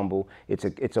you to stumble.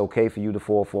 It's okay for you to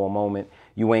fall for a moment.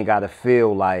 You ain't got to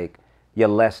feel like you're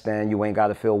less than. You ain't got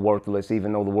to feel worthless,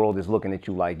 even though the world is looking at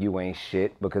you like you ain't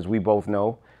shit, because we both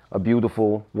know a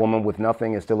beautiful woman with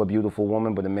nothing is still a beautiful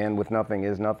woman, but a man with nothing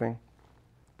is nothing.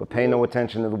 But pay no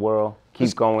attention to the world.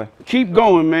 Keep going. Keep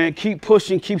going, man. Keep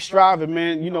pushing. Keep striving,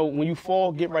 man. You know, when you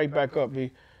fall, get right back up,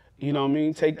 B. You know what I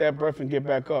mean? Take that breath and get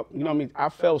back up. You know what I mean? I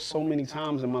fell so many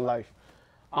times in my life.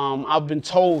 I've been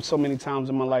told so many times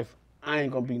in my life, I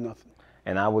ain't gonna be nothing.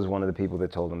 And I was one of the people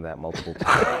that told him that multiple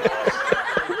times.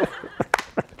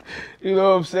 You know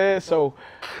what I'm saying? So,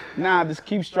 just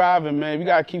keep striving, man. We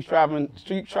gotta keep striving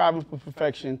for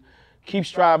perfection. Keep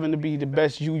striving to be the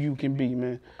best you can be,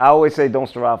 man. I always say don't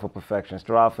strive for perfection,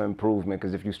 strive for improvement,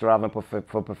 because if you're striving for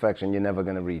perfection, you're never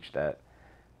gonna reach that.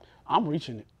 I'm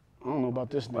reaching it. I don't know about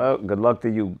this nigga. Well, good luck to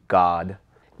you, God.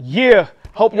 Yeah,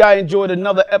 hope y'all enjoyed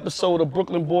another episode of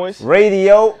Brooklyn Boys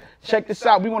Radio. Check this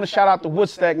out. We want to shout out to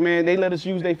Woodstack, man. They let us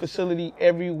use their facility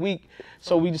every week,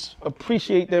 so we just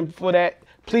appreciate them for that.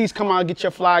 Please come out and get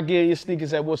your fly gear and your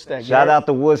sneakers at Woodstack. Shout out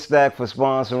to Woodstack for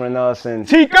sponsoring us. And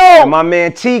Tico! And my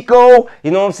man Tico. You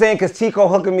know what I'm saying? Because Tico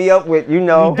hooking me up with, you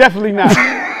know. Definitely not.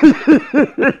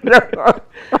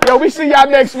 Yo, we see y'all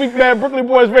next week, man. Brooklyn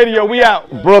Boys Radio. We out.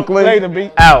 Brooklyn. Later,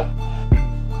 B. Out.